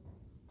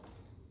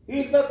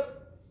 He's not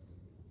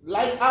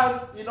like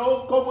us,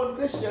 common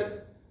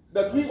Christians,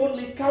 that we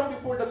only come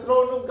before the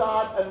throne of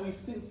God and we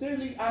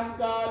sincerely ask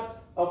God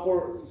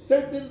for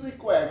certain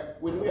requests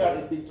when we are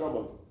in big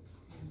trouble.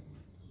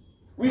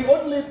 We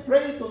only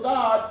pray to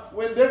God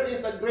when there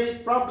is a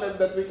great problem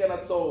that we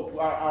cannot solve.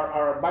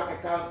 Our bank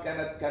account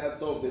cannot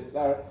solve this.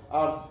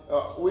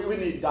 We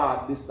need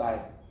God this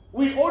time.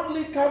 We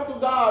only come to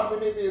God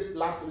when it is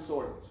last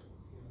resort.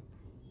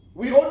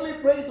 We only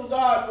pray to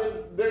God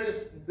when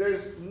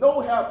there's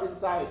no help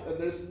inside and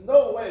there's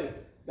no way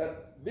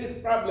that this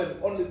problem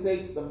only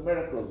takes a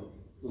miracle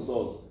to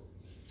solve.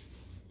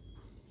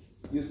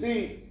 You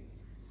see,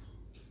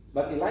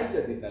 but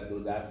Elijah did not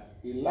do that.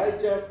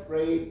 Elijah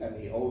prayed and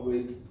he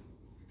always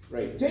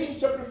prayed.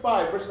 James chapter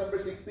 5, verse number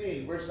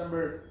 16. Verse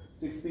number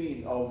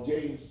 16 of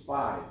James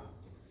 5.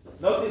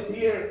 Notice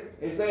here,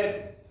 it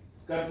said,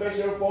 confess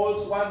your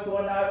faults one to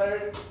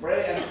another,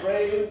 pray and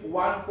pray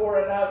one for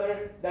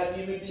another, that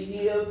you may be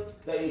healed.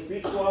 The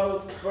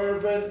effectual,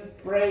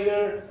 fervent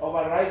prayer of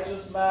a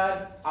righteous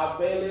man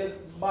availeth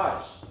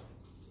much.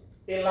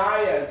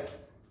 Elias,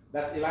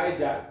 that's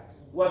Elijah,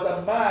 was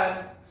a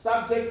man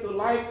subject to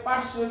like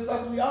passions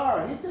as we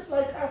are. He's just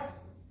like us.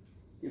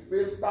 He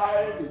feels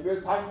tired, he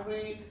feels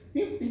hungry,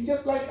 he's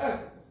just like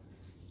us.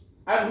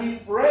 And he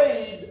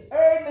prayed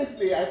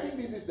earnestly. I think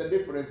this is the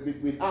difference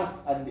between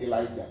us and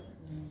Elijah.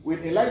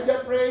 When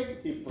Elijah prayed,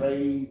 he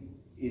prayed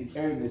in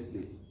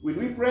earnestly. When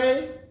we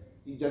pray,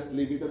 we just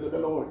leave it unto the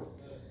Lord.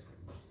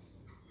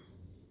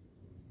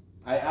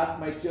 I asked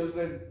my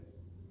children,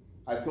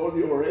 I told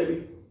you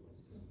already,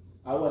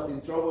 I was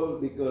in trouble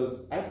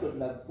because I could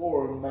not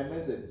form my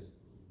message.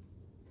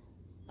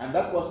 And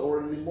that was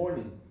already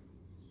morning.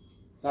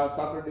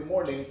 Saturday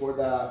morning for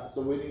the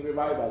soul winning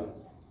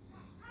revival.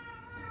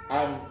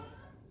 And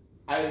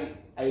I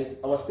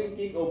was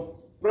thinking of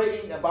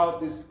praying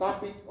about this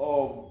topic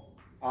of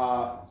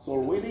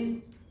soul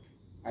winning.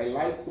 I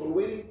like soul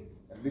winning.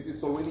 And this is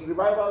soul winning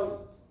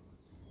revival.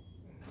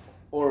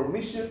 Or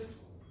mission.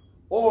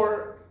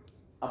 Or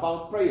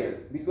about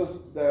prayer.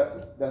 Because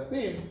the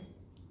theme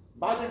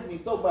bothered me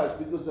so much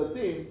because the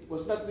theme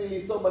was not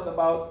really so much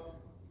about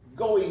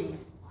going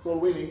soul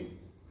winning,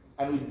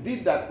 and we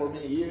did that for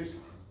many years.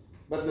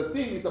 But the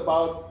theme is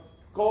about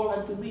call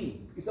unto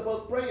me. It's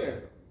about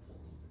prayer.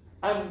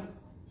 And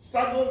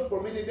struggled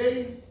for many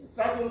days,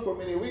 struggled for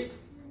many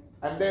weeks,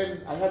 and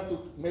then I had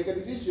to make a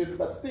decision,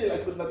 but still I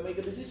could not make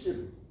a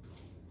decision.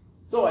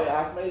 So I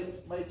asked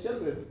my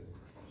children.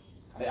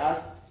 I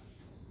asked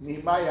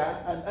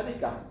Nehemiah and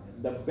Anika,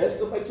 the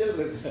best of my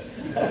children.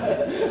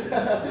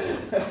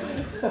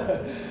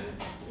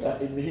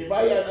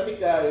 Nehemiah and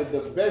Anika are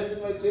the best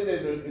of my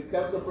children when it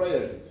comes to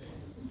prayer.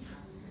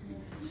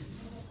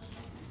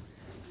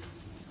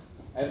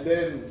 And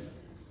then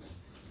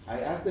I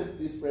asked them,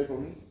 please pray for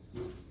me.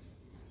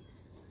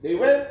 They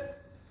went.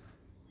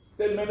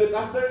 10 minutes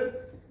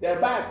after, they're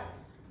back.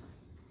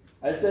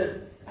 I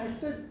said,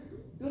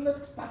 do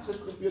not touch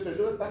this computer,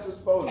 do not touch this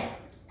phone.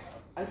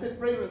 I said,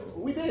 pray.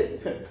 We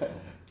did.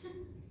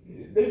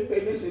 They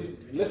finished in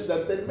less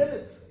than 10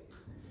 minutes.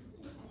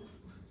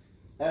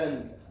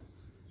 And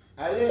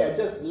I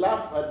just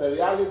laughed at the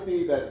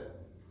reality that,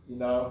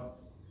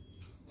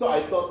 so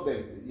I taught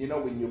them,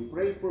 when you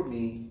pray for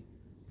me,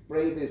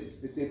 pray these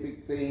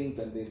specific things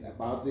and then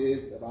about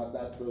this, about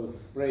that, so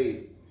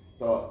pray.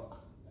 So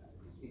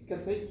it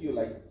can take you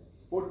like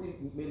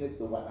 40 minutes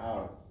to 1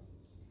 hour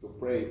to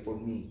pray for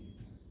me.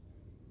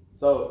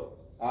 So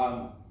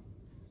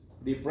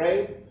they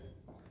prayed,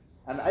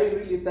 and I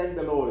really thank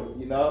the Lord,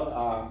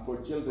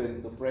 for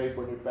children to pray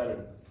for their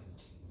parents.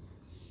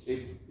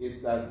 It's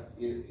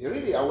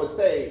really, I would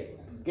say,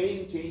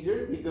 game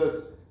changer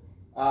because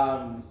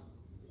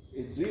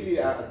it's really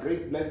a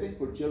great blessing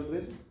for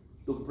children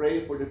to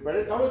pray for their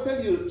parents. I will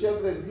tell you,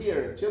 children,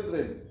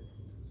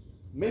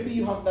 maybe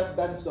you have not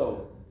done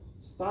so.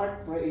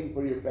 Start praying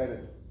for your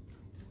parents.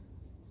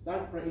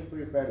 Start praying for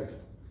your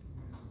parents.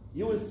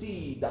 You will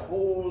see the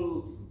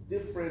whole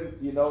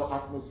different,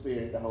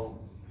 atmosphere in the home.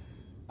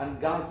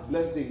 And God's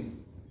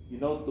blessing,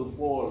 to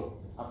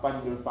fall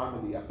upon your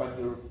family, upon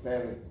your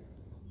parents.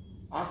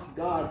 Ask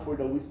God for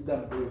the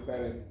wisdom for your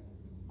parents.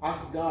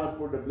 Ask God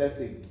for the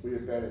blessing for your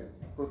parents.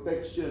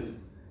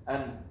 Protection.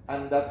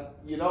 And that,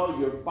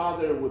 your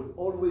father would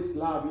always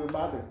love your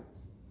mother.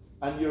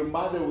 And your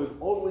mother will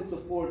always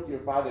support your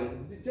father.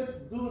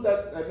 Just do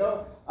that,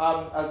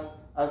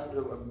 as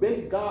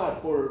beg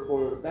God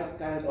for that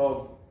kind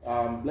of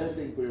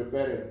blessing for your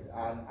parents.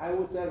 And I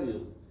will tell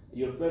you,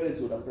 your parents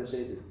would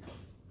appreciate it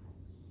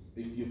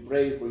if you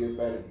pray for your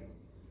parents.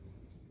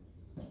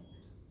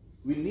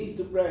 We need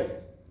to pray.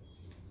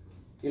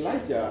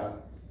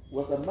 Elijah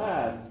was a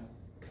man,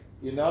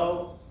 in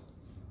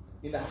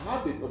a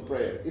habit of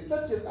prayer. It's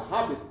not just a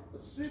habit.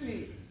 It's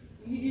really,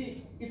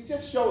 it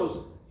just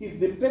shows his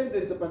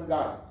dependence upon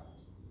God.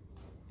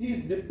 He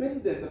is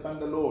dependent upon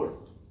the Lord.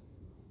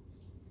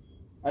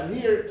 And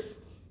here,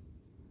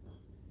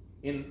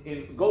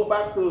 go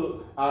back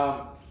to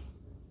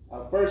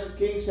 1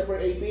 Kings chapter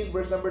 18,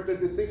 verse number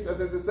 36 and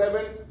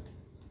 37.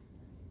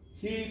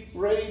 He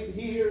prayed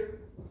here,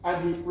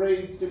 and he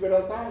prayed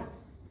several times.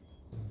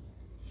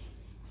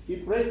 He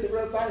prayed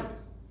several times.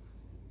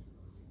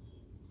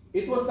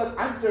 It was not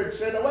answered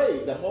straight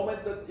away. The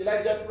moment that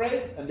Elijah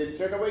prayed, and then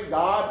straight away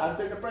God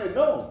answered the prayer.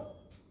 No.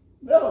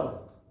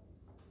 No.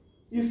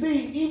 You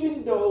see,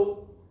 even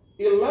though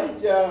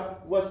Elijah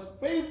was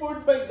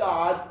favored by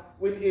God,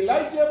 when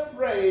Elijah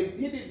prayed,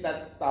 he did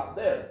not stop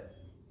there.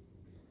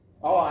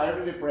 Oh, I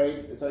already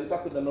prayed, so it's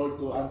up to the Lord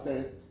to answer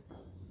it.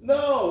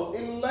 No,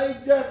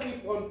 Elijah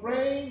kept on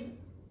praying,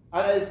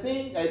 and I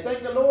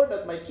thank the Lord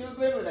that my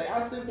children, when I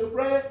asked them to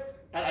pray,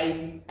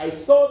 and I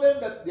saw them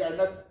that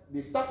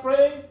they stopped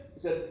praying.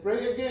 He said,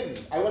 pray again.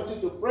 I want you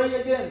to pray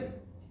again.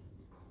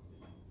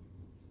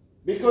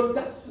 Because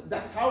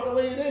that's how the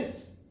way it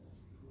is.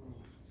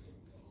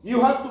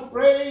 You have to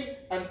pray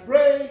and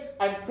pray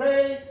and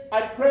pray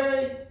and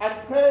pray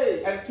and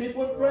pray and keep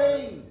on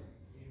praying.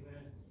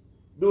 Amen.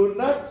 Do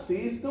not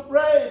cease to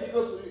pray,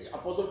 because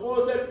Apostle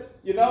Paul said,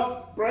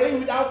 pray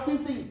without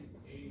ceasing.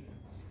 Amen.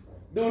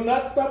 Do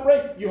not stop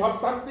praying. You have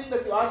something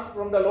that you ask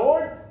from the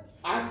Lord,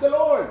 ask the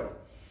Lord.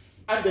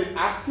 And then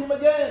ask Him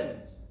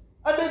again.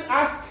 And then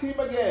ask Him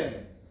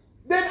again.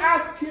 Then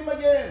ask Him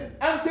again.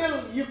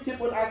 Until you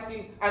keep on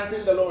asking,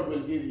 until the Lord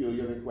will give you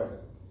your request.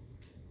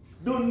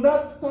 Do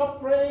not stop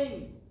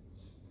praying.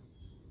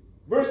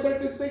 Verse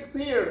 36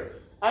 here.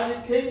 And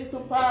it came to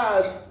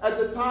pass at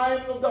the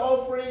time of the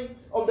offering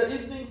of the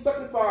evening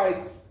sacrifice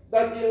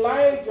that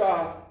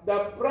Elijah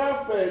the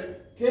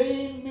prophet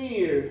came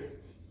near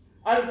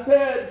and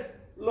said,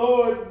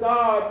 Lord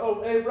God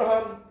of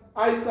Abraham,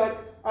 Isaac,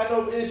 and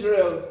of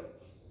Israel,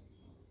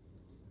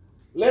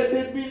 let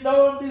it be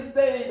known this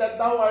day that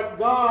thou art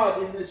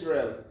God in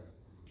Israel,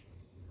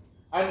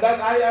 and that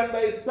I am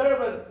thy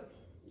servant,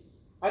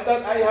 and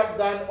that I have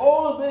done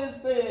all these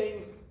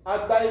things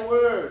at thy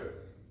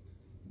word.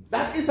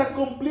 That is a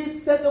complete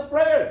set of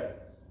prayer.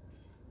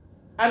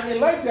 And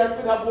Elijah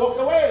could have walked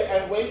away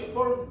and wait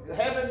for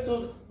heaven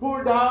to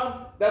pour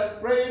down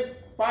that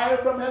fire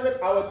from heaven.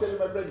 I will tell you,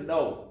 my friend,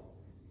 no.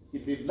 He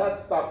did not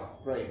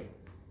stop praying.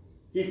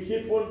 He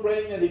kept on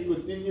praying, and he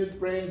continued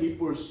praying. He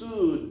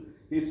pursued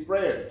his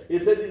prayer. He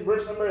said in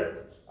verse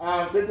number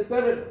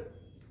 37,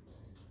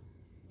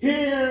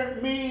 hear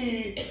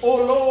me, O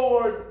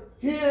Lord,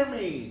 hear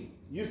me.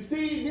 You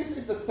see, this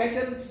is the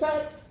second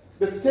set,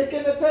 the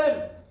second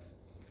attempt.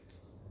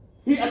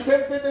 He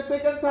attempted the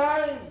second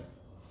time.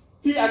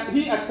 He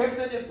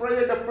attempted in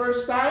prayer the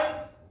first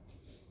time.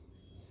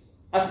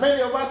 As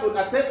many of us would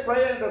attempt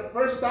prayer the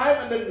first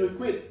time and then we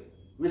quit.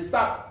 We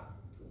stop.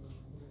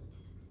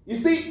 You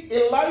see,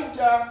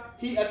 Elijah,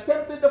 he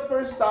attempted the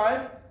first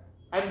time,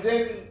 and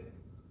then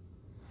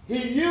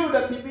he knew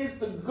that he needs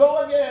to go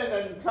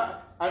again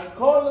and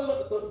call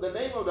the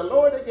name of the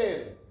Lord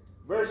again.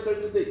 Verse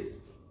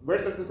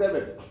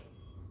 37.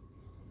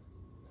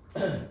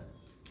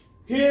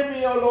 Hear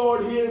me, O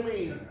Lord, hear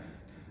me,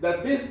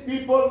 that this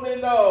people may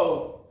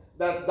know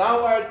that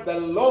thou art the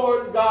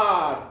Lord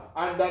God,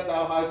 and that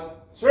thou hast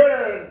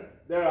turned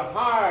their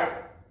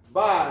heart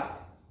back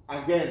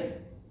again.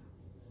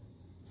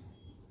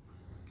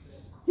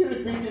 He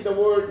repeated the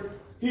word,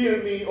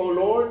 hear me, O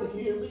Lord,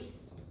 hear me.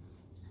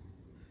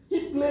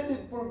 He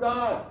pleaded for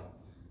God.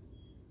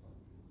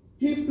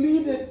 He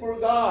pleaded for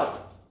God.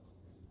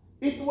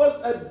 It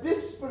was a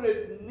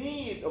desperate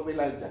need of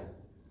Elijah.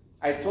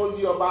 I told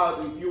you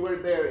about, if you were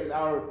there in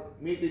our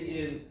meeting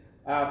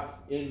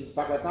in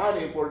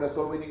Pakatani for the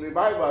soul winning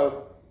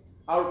revival,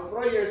 our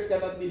prayers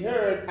cannot be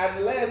heard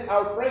unless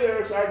our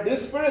prayers are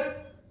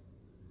desperate.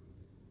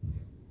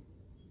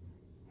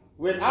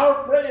 When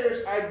our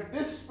prayers are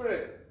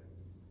desperate,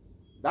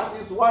 that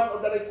is one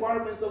of the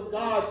requirements of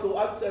God to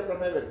answer from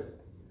heaven.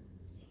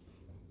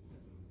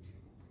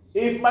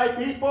 If my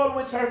people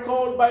which are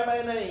called by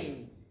my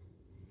name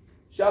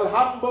shall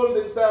humble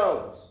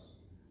themselves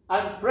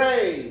and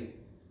pray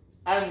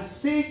and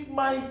seek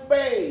my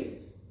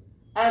face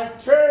and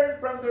turn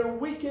from their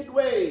wicked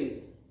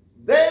ways,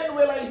 then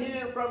will I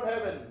hear from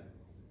heaven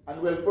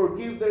and will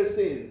forgive their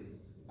sins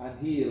and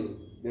heal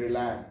their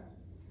land.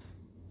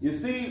 You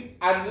see,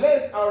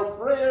 unless our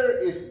prayer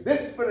is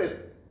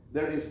desperate,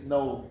 there is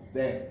no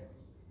then.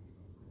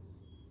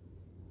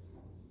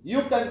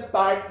 You can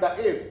start the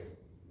if,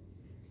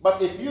 but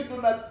if you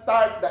do not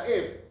start the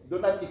if, do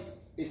not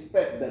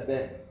expect the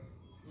then.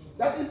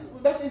 That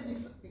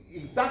is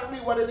exactly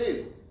what it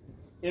is.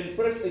 In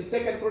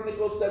 2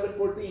 Chronicles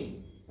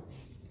 7:14.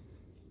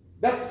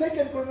 That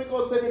 2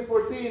 Chronicles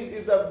 7:14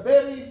 is a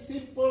very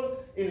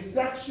simple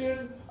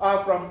instruction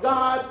from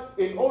God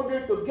in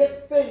order to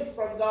get things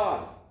from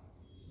God.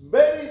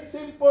 Very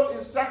simple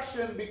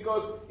instruction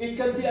because it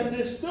can be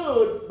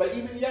understood by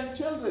even young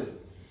children.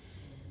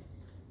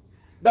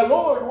 The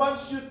Lord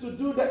wants you to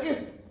do the if.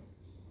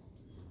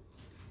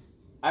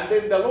 And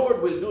then the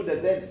Lord will do the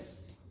then.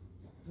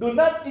 Do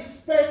not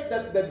expect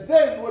that the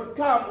then would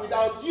come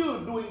without you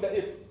doing the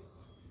if.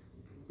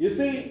 You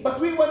see, but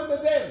we want the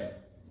then.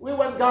 We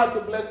want God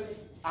to bless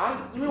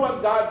us. We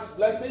want God's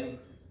blessing.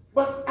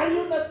 But are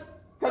you not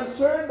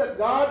concerned that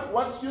God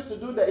wants you to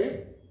do the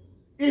if?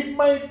 If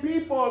my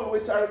people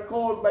which are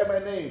called by my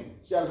name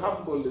shall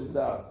humble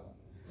themselves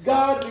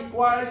God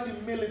requires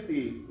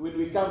humility when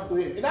we come to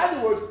Him. In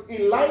other words,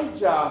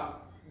 Elijah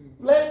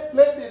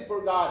pleaded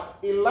for God.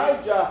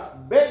 Elijah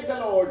begged the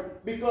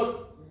Lord because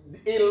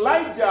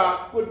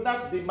Elijah could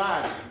not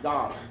demand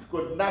God,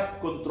 could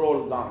not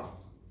control God.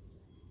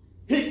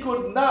 He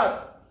could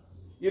not,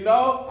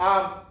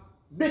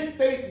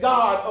 dictate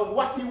God of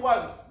what he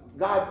wants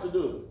God to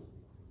do.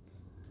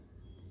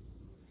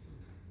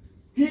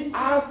 He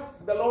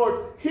asked the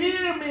Lord,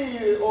 "Hear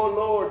me, O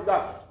Lord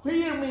God.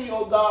 Hear me,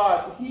 O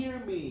God. Hear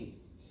me."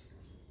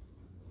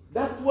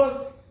 That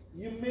was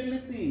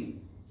humility.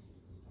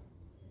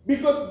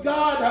 Because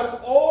God has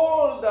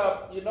all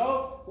the,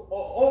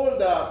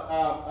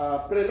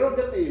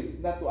 prerogatives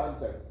not to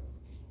answer.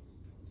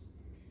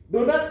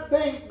 Do not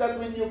think that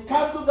when you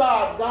come to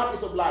God, God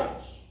is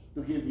obliged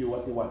to give you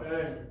what you want.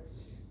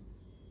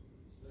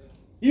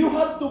 You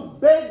have to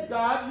beg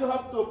God, you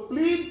have to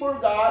plead for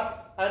God,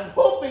 and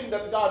hoping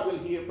that God will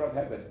hear from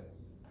heaven.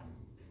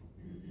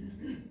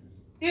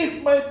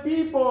 If my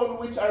people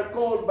which are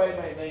called by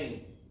my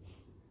name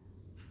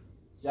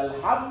shall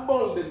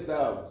humble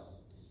themselves.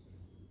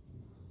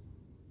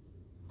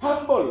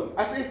 Humble,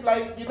 as if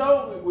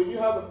when you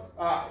have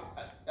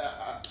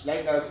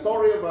like a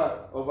story of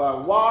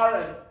a war,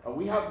 and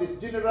we have this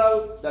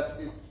general that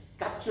is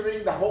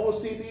capturing the whole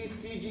city,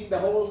 sieging the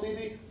whole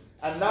city,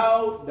 and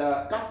now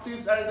the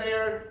captives are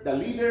there. The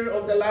leader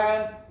of the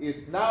land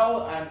is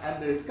now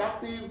under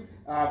captive.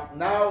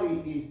 Now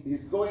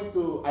he's going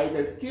to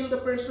either kill the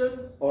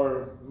person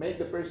or make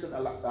the person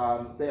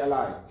stay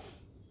alive.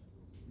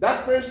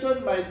 That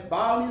person might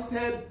bow his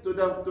head to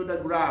the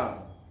ground.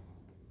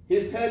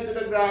 His head to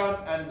the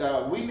ground, and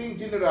the winning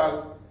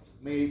general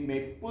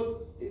may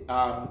put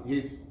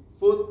his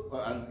foot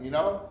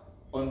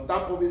on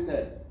top of his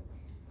head,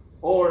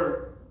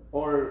 or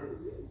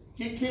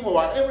kick him, or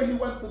whatever he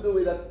wants to do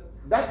with that.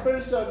 That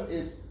person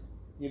is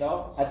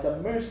at the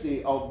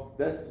mercy of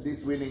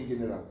this winning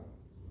general.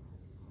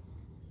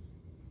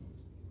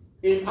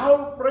 In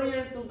our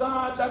prayer to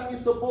God, that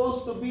is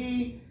supposed to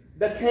be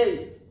the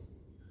case.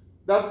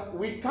 That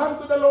we come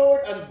to the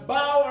Lord and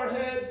bow our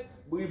heads.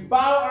 We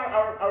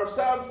bow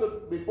ourselves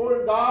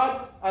before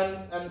God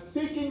and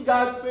seeking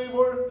God's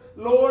favor.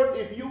 Lord,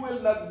 if you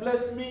will not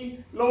bless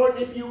me, Lord,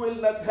 if you will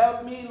not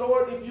help me,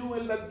 Lord, if you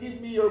will not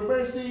give me your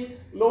mercy,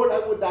 Lord,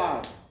 I would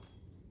die.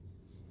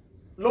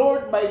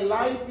 Lord, my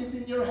life is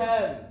in your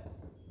hand.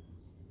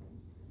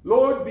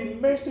 Lord, be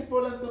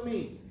merciful unto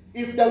me.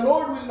 If the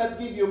Lord will not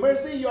give you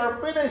mercy, you are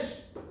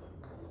finished.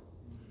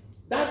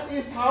 That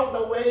is how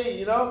the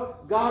way,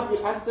 God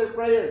will answer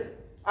prayer.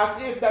 As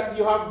if that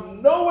you have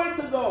nowhere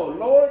to go.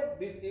 Lord,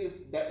 this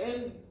is the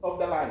end of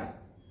the line.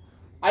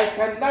 I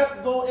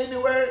cannot go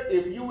anywhere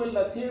if you will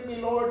not hear me,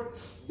 Lord.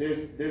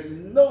 There's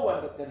no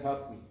one that can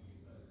help me.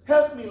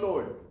 Help me,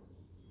 Lord.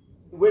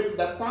 When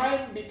the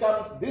time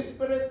becomes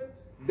desperate,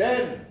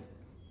 then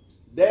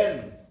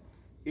when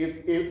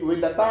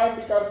the time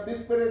becomes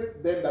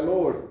desperate, then the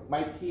Lord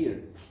might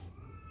hear.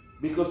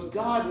 Because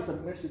God is a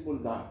merciful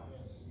God.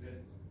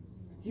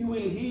 He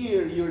will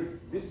hear your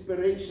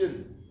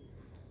desperation.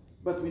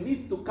 But we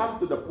need to come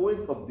to the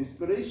point of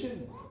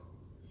desperation.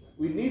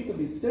 We need to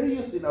be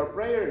serious in our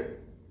prayer.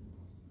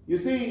 You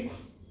see,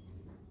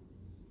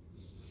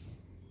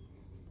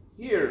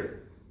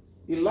 here,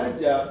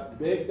 Elijah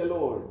begged the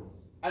Lord,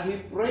 and he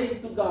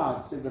prayed to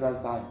God several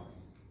times.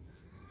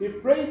 He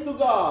prayed to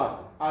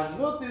God, and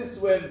notice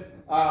when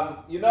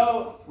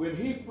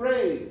he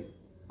prayed,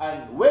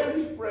 and where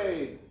he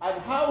prayed,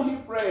 and how he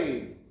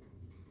prayed,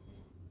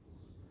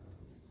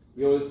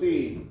 you will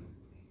see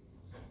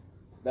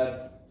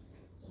that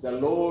the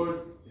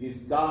Lord,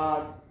 his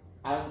God,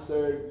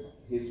 answered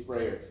his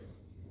prayer.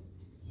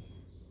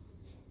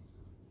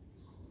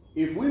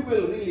 If we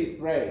will really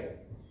pray,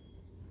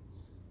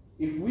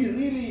 if we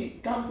really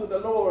come to the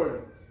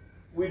Lord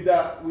with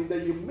the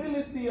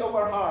humility of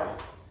our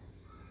heart,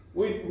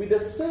 with the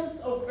sense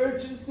of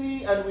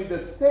urgency and with the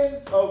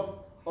sense of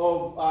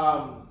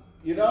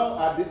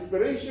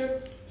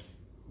desperation,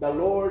 the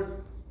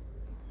Lord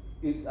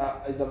is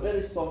a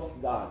very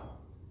soft God.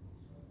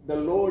 The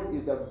Lord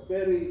is a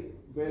very,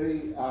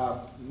 very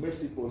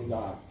merciful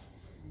God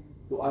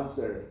to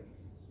answer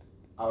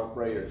our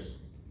prayers.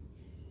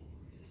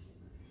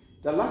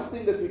 The last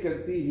thing that we can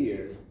see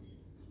here,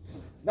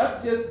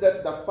 not just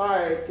that the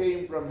fire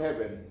came from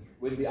heaven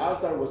when the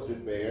altar was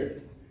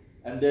repaired,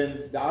 and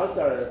then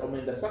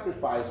the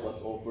sacrifice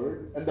was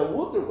offered, and the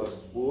water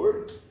was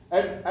poured,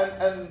 and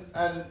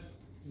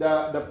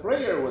the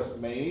prayer was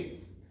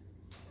made.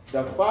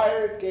 The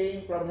fire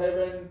came from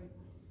heaven.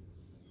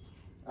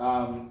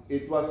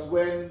 It was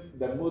when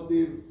the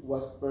motive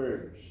was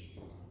purged.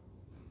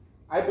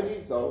 I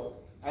believe so.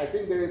 I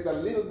think there is a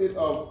little bit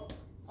of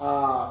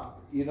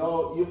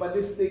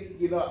humanistic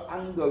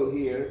angle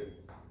here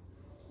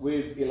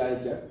with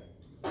Elijah.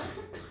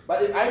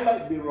 But I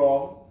might be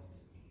wrong.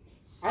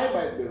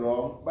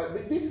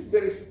 But this is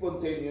very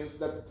spontaneous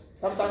that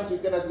sometimes you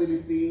cannot really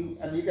see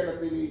and you cannot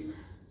really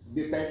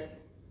detect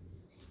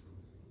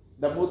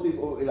the motive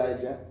of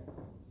Elijah.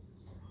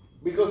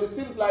 Because it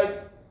seems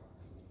like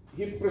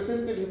he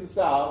presented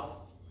himself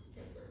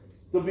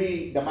to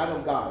be the man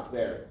of God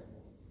there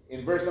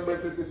in verse number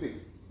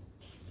 36.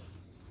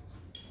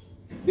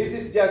 This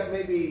is just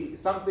maybe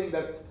something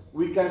that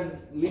we can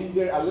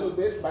linger a little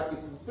bit, but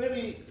it's a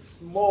very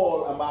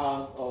small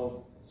amount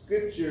of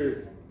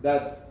scripture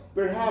that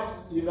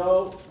perhaps,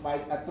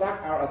 might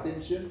attract our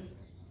attention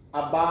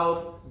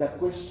about the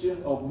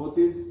question of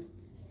motive.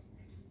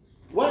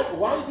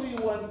 Why do you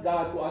want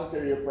God to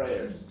answer your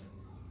prayers?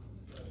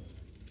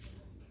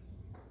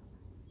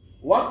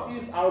 What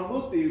is our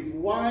motive?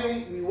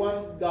 Why we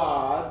want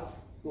God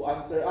to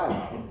answer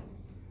us?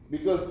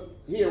 Because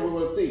here we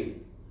will see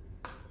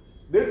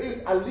there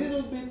is a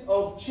little bit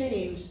of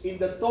change in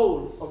the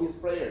tone of his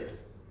prayer.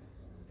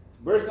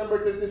 Verse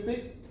number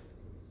 36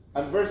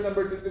 and verse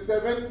number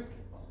 37,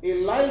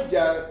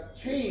 Elijah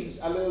changed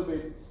a little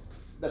bit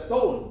the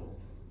tone.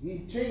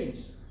 He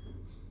changed.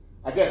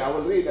 Again, I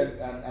will read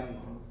and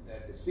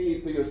see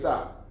it to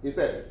yourself. He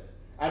said,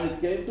 and it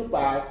came to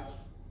pass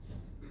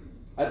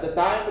at the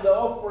time of the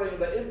offering of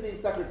the evening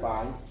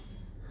sacrifice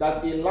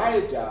that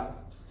Elijah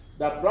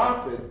the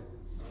prophet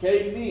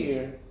came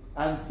near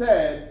and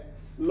said,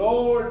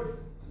 Lord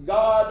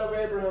God of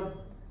Abraham,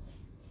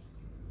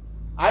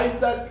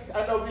 Isaac,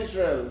 and of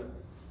Israel,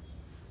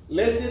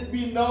 let it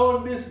be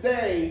known this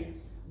day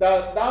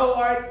that thou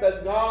art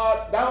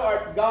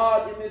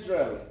God in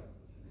Israel,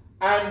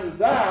 and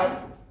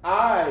that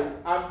I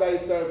am thy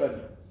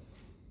servant,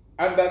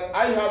 and that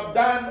I have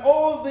done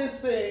all these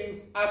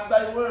things at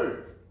thy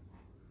word.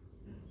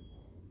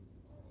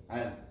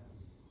 And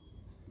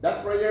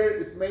that prayer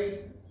is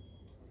made.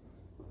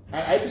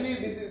 And I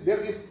believe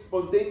there is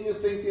spontaneous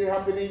things here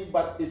happening.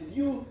 But if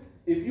you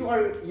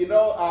are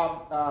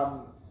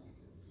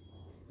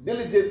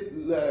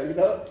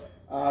diligent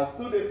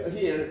student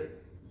here,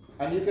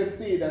 and you can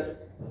see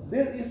that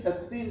there is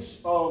a tinge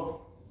of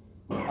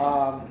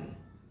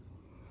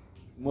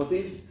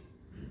motive.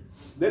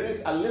 There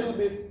is a little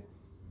bit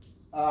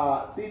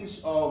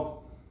tinge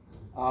of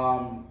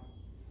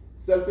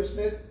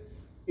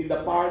selfishness on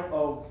the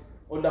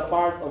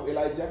part of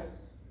Elijah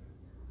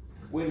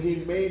when he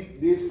made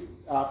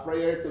this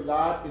prayer to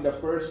God in the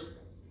first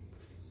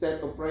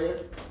set of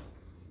prayer.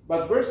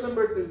 But verse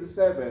number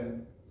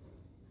 37,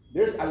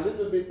 there's a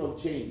little bit of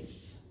change.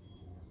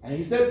 And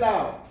he said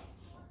now,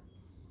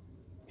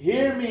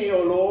 hear me,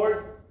 O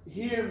Lord,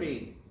 hear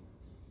me,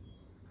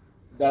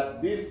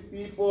 that these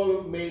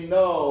people may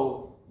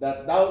know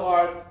that thou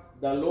art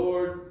the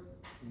Lord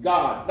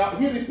God. Now,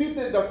 he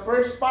repeated the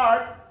first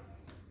part,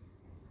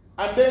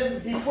 and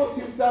then he puts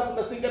himself in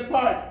the second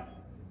part.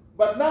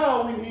 But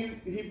now, when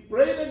he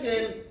prayed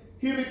again,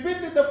 he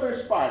repeated the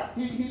first part.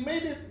 He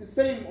made it the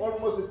same,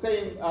 almost the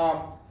same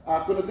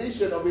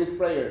connotation of his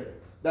prayer,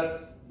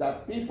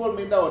 that people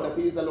may know that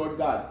he is the Lord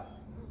God.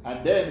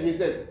 And then he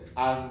said,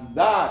 and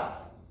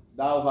that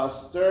thou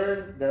hast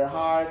turned their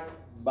heart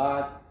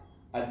back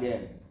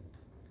again.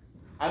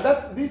 And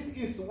this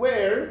is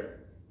where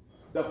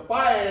the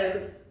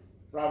fire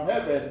from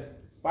heaven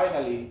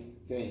finally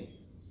came.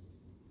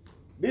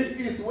 This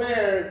is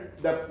where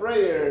the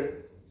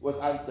prayer was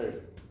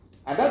answered.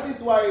 And that is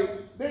why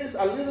there is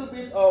a little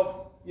bit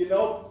of,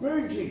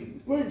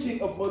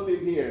 purging of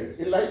motive here.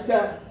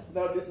 Elijah,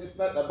 no, this is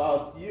not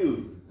about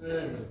you.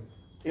 Amen.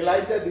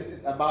 Elijah, this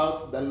is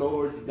about the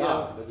Lord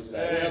God.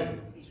 Amen.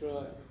 That's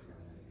right.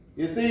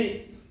 You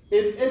see,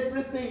 in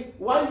everything,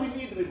 why we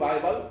need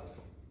revival,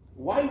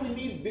 why we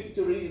need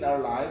victory in our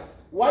lives,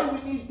 why we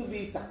need to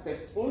be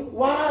successful,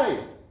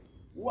 why?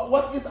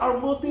 What is our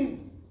motive?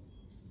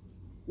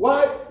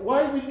 Why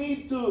we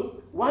need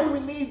to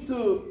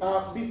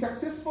be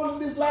successful in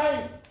this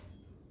life?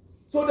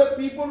 So that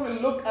people will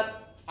look at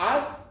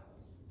us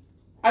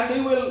and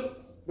they will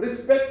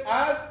respect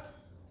us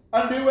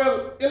and they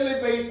will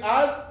elevate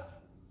us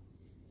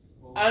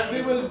and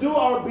they will do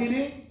our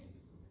bidding.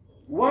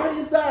 Why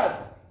is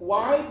that?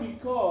 Why?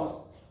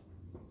 Because,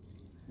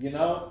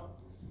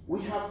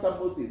 we have some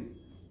motives.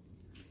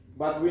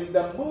 But when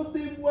the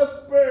motive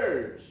was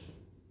purged,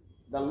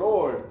 the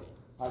Lord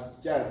has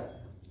just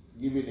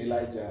given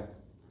Elijah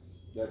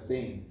the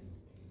things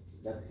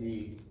that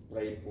he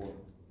prayed for.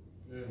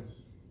 Yes.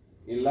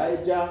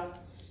 Elijah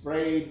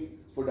prayed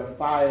for the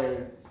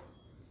fire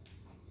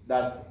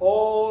that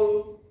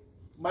all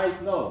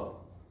might know.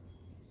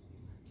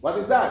 What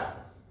is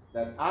that?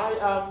 That I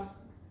am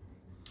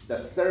the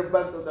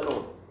servant of the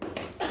Lord,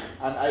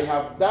 and I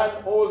have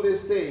done all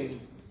these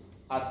things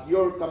at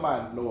your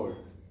command, Lord.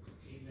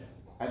 Amen.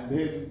 And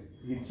then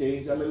he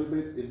changed a little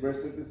bit in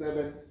verse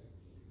 27.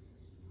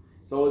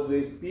 So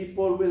these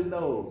people will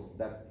know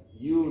that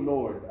you,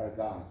 Lord, are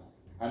God,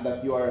 and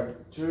that you are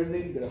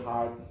turning their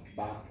hearts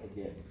back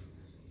again.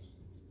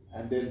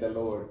 And then the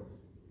Lord,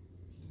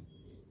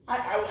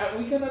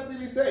 we cannot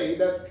really say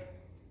that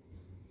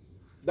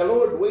the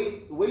Lord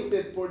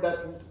waited for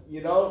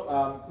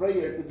that,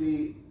 prayer to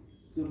be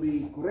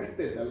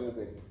corrected a little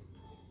bit.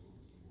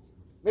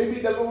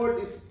 Maybe the Lord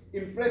is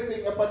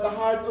impressing upon the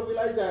heart of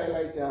Elijah.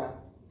 Elijah,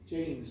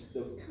 change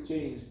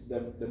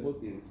the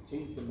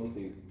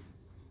motive.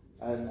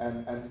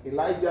 And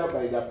Elijah,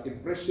 by the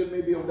impression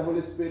maybe of the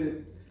Holy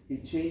Spirit, he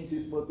changed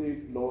his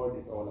motive. Lord,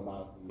 it's all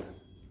about you.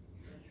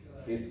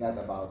 It's not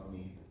about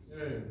me.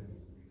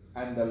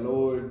 And the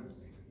Lord,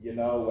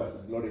 was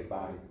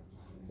glorified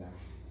in that.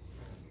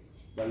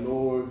 The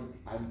Lord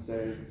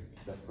answered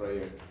the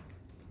prayer.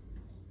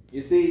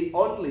 You see,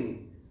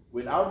 only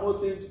when our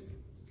motive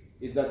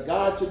is that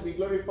God should be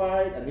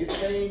glorified and His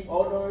name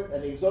honored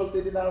and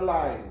exalted in our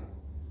lives,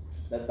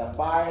 that the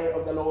fire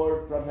of the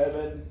Lord from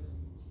heaven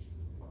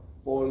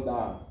fall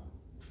down.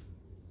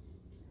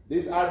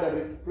 These are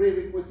the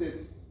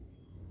prerequisites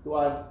to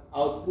an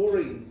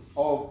outpouring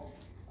of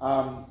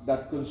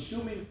that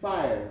consuming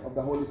fire of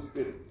the Holy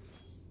Spirit.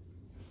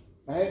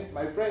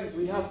 My friends,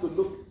 we have to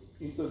look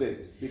into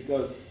this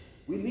because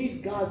we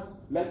need God's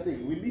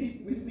blessing. We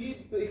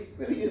need to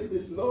experience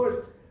this,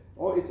 Lord.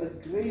 Oh, it's a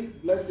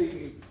great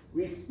blessing.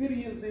 We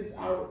experience this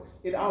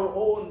in our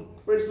own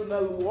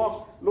personal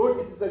walk. Lord,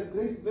 it is a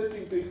great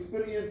blessing to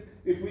experience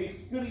if we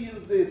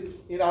experience this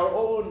in our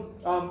own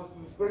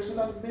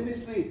personal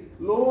ministry.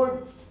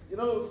 Lord,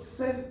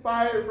 send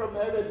fire from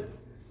heaven.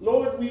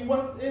 Lord, we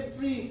want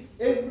every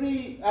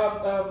minute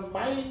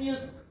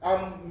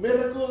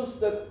miracles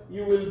that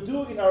you will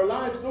do in our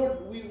lives.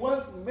 Lord, we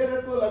want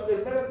miracle after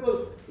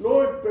miracle.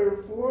 Lord,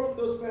 perform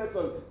those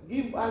miracles.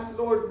 Give us,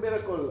 Lord,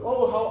 miracle.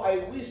 Oh, how I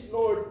wish,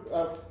 Lord,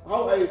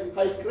 how I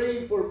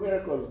crave for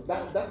miracle.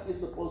 That is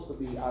supposed to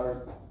be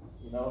our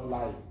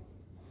life.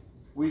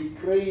 We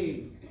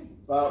crave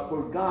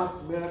for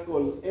God's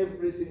miracle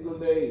every single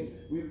day.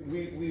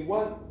 We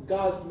want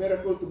God's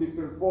miracle to be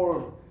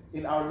performed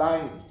in our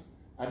lives.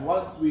 And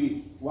once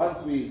we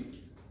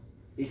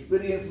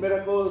experience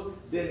miracle,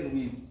 then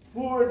we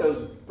pour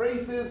those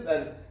praises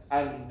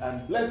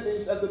and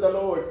blessings unto the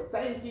Lord,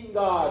 thanking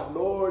God.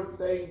 Lord,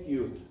 thank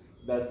you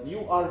that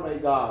you are my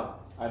God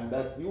and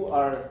that you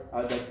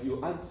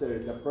answer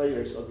the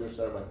prayers of your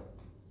servant.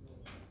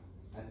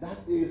 And that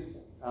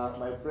is,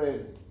 my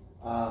friend,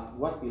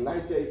 what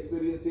Elijah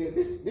experienced here.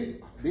 This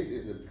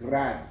is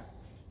grand.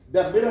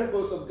 The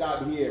miracles of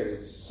God here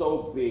is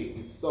so big,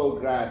 it's so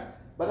grand.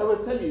 But I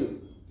will tell you,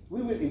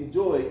 we will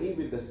enjoy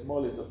even the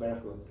smallest of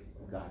miracles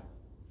of God.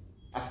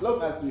 As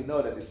long as we know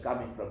that it's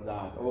coming from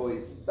God. Oh,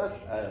 it's such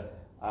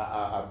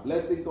a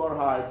blessing to our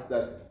hearts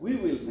that we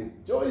will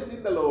rejoice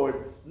in the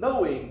Lord,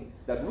 knowing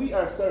that we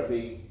are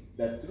serving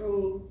the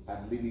true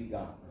and living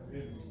God.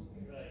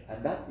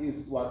 And that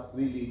is what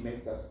really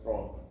makes us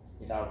strong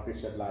in our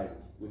Christian life,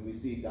 when we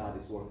see God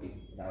is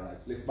working in our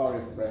lives. Let's bow our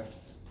heads and pray.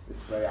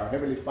 Let's pray. Our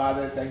Heavenly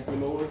Father, thank you,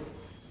 Lord.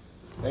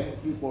 Thank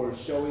you for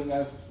showing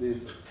us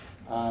this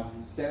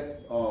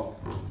sets of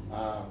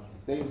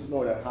things,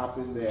 Lord, that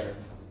happened there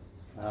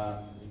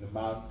in the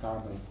Mount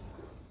Carmel,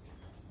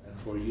 and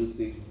for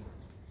using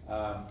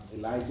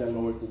Elijah,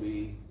 Lord, to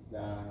be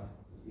the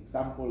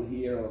example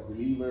here of a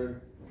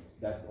believer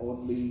that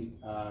only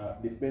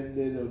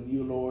depended on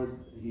you, Lord.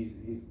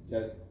 He's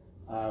just,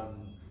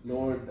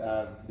 Lord,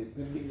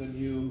 depending on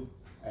you,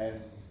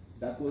 and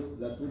that was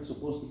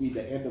supposed to be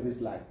the end of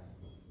his life.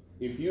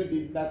 If you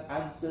did not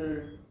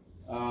answer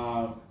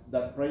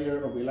that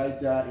prayer of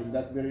Elijah in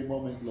that very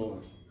moment,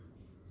 Lord,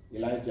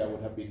 Elijah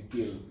would have been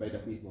killed by the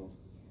people,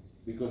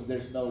 because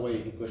there's no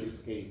way he could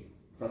escape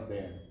from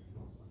there.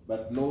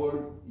 But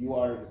Lord, you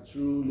are the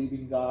true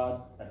living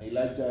God, and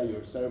Elijah,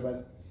 your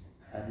servant,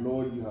 and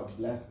Lord, you have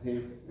blessed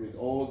him with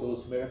all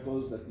those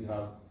miracles that you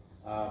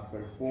have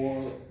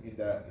performed in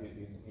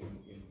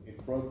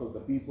front of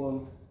the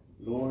people.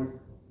 Lord,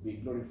 be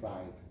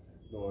glorified,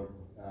 Lord,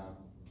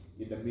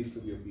 in the midst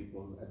of your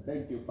people. And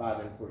thank you,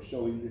 Father, for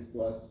showing this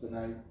to us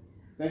tonight.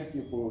 Thank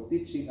you for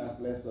teaching us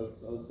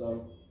lessons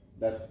also,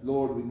 that,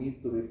 Lord, we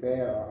need to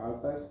repair our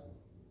altars.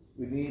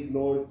 We need,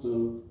 Lord,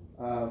 to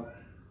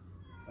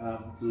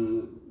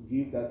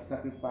give that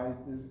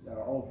sacrifices, our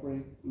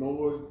offering.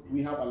 Lord,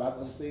 we have a lot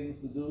of things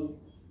to do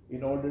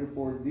in order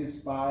for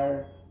this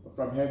fire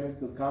from heaven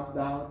to come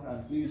down.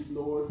 And please,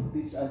 Lord,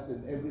 teach us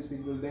in every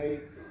single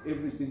day,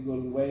 every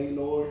single way,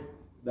 Lord,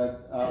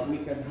 that we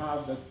can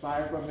have that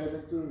fire from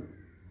heaven too.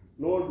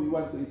 Lord, we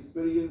want to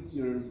experience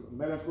your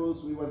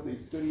miracles. We want to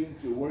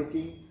experience your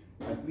working.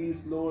 And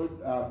please, Lord,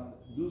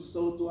 do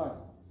so to us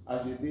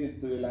as you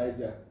did to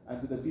Elijah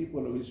and to the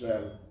people of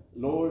Israel.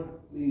 Lord,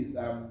 please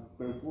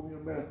perform your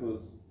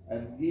miracles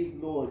and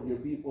give, Lord, your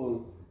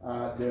people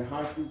their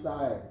heart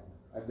desire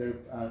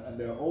and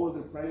their all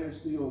their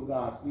prayers to you, O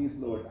God. Please,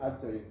 Lord,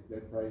 answer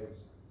their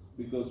prayers,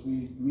 because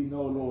we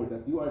know, Lord,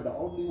 that you are the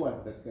only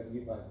one that can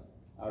give us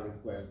our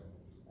requests.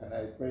 And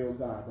I pray, O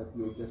God, that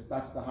you will just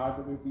touch the heart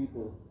of your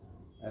people.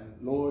 And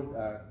Lord,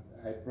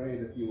 I pray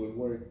that you will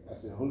work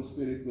as the Holy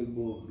Spirit will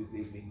move this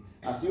evening.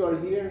 As you are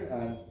here,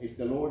 and if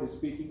the Lord is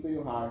speaking to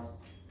your heart,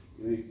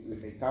 we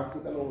may come to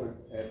the Lord,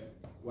 and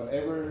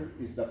whatever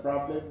is the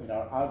problem in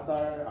our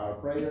altar, our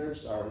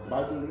prayers, our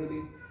Bible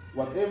reading,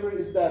 whatever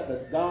is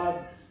that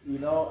God,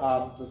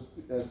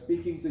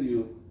 speaking to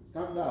you,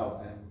 come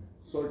now and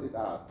sort it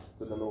out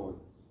to the Lord.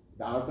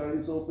 The altar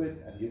is open,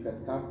 and you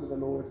can come to the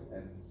Lord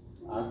and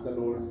ask the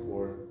Lord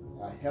for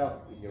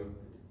help in your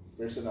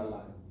personal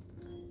life.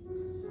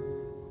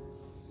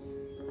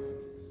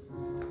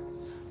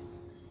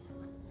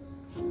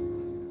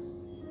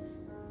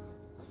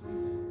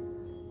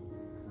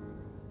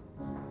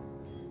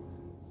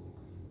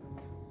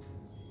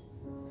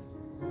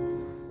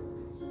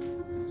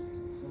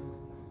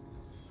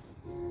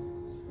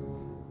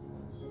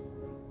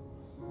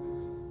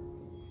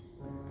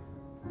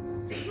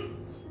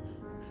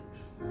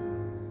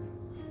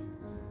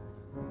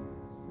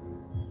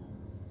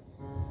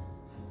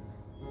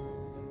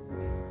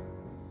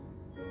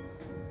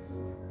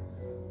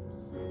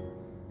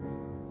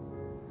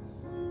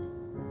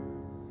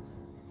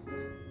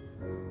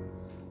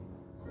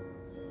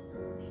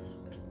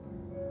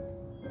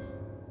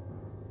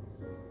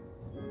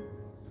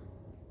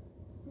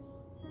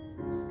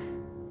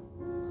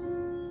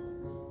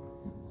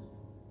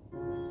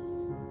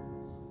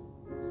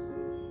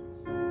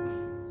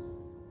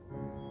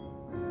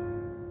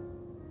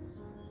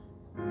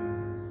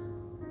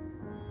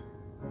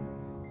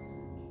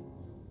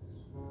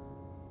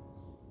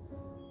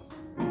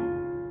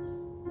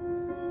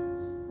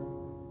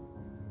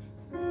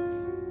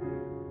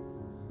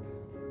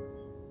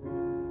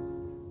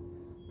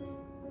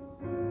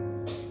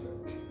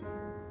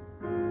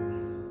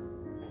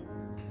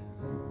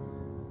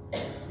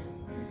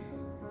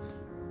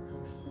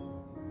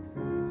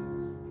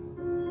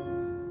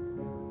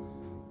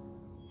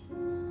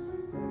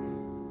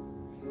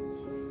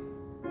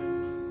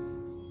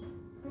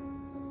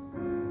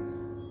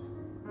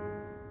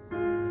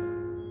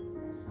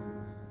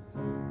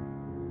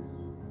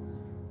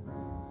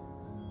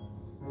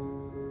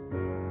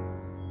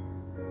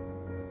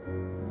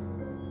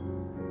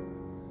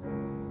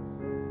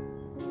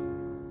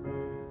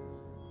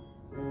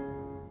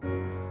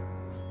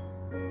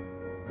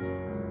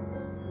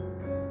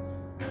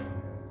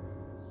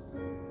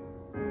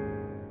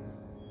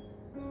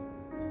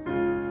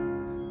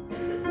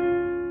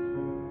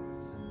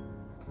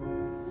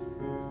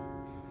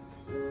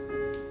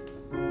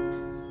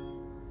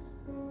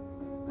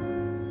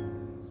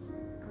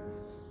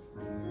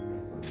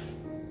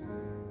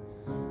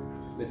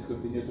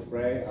 continue to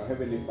pray. Our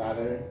Heavenly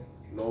Father,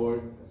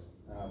 Lord,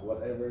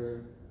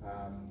 whatever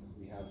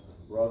we have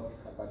brought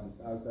upon this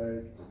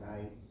altar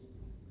tonight,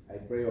 I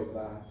pray, oh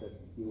God, that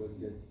you will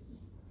just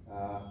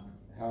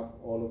help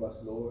all of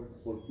us, Lord,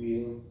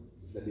 fulfill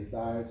the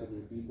desires of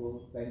your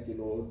people. Thank you,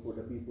 Lord, for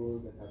the people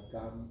that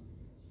have come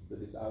to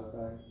this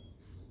altar.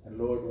 And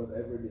Lord,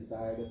 whatever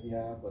desire that we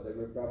have,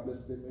 whatever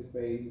problems they may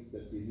face,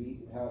 that we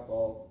need help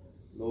of,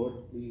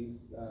 Lord,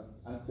 please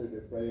answer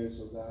their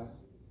prayers, oh God.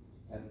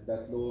 And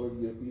that,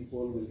 Lord, your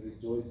people will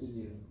rejoice in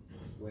you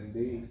when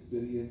they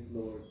experience,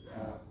 Lord,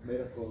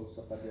 miracles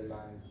upon their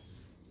lives.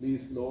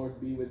 Please,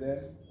 Lord, be with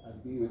them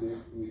and be with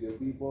your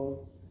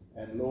people.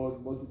 And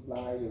Lord,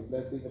 multiply your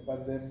blessing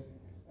upon them.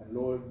 And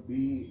Lord,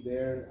 be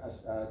there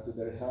to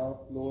their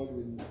help, Lord,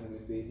 when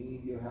they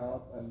need your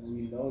help. And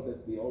we know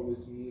that they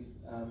always need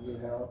your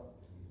help.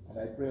 And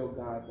I pray, oh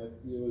God, that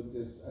you will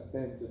just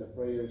attend to the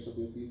prayers of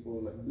your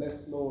people. And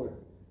bless, Lord,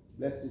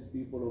 bless these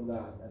people, oh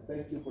God. And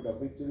thank you for the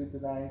victory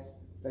tonight.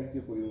 Thank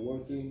you for your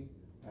working.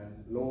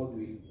 And Lord,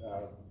 we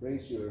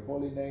praise your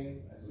holy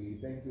name. And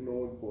we thank you,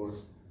 Lord, for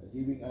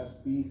giving us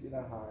peace in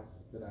our heart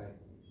tonight,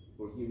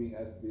 for giving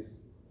us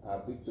this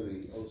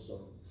victory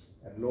also.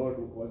 And Lord,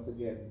 once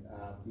again,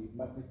 be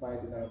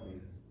magnified in our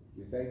midst.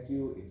 We thank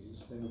you. In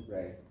Jesus' name we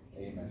pray.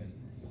 Amen.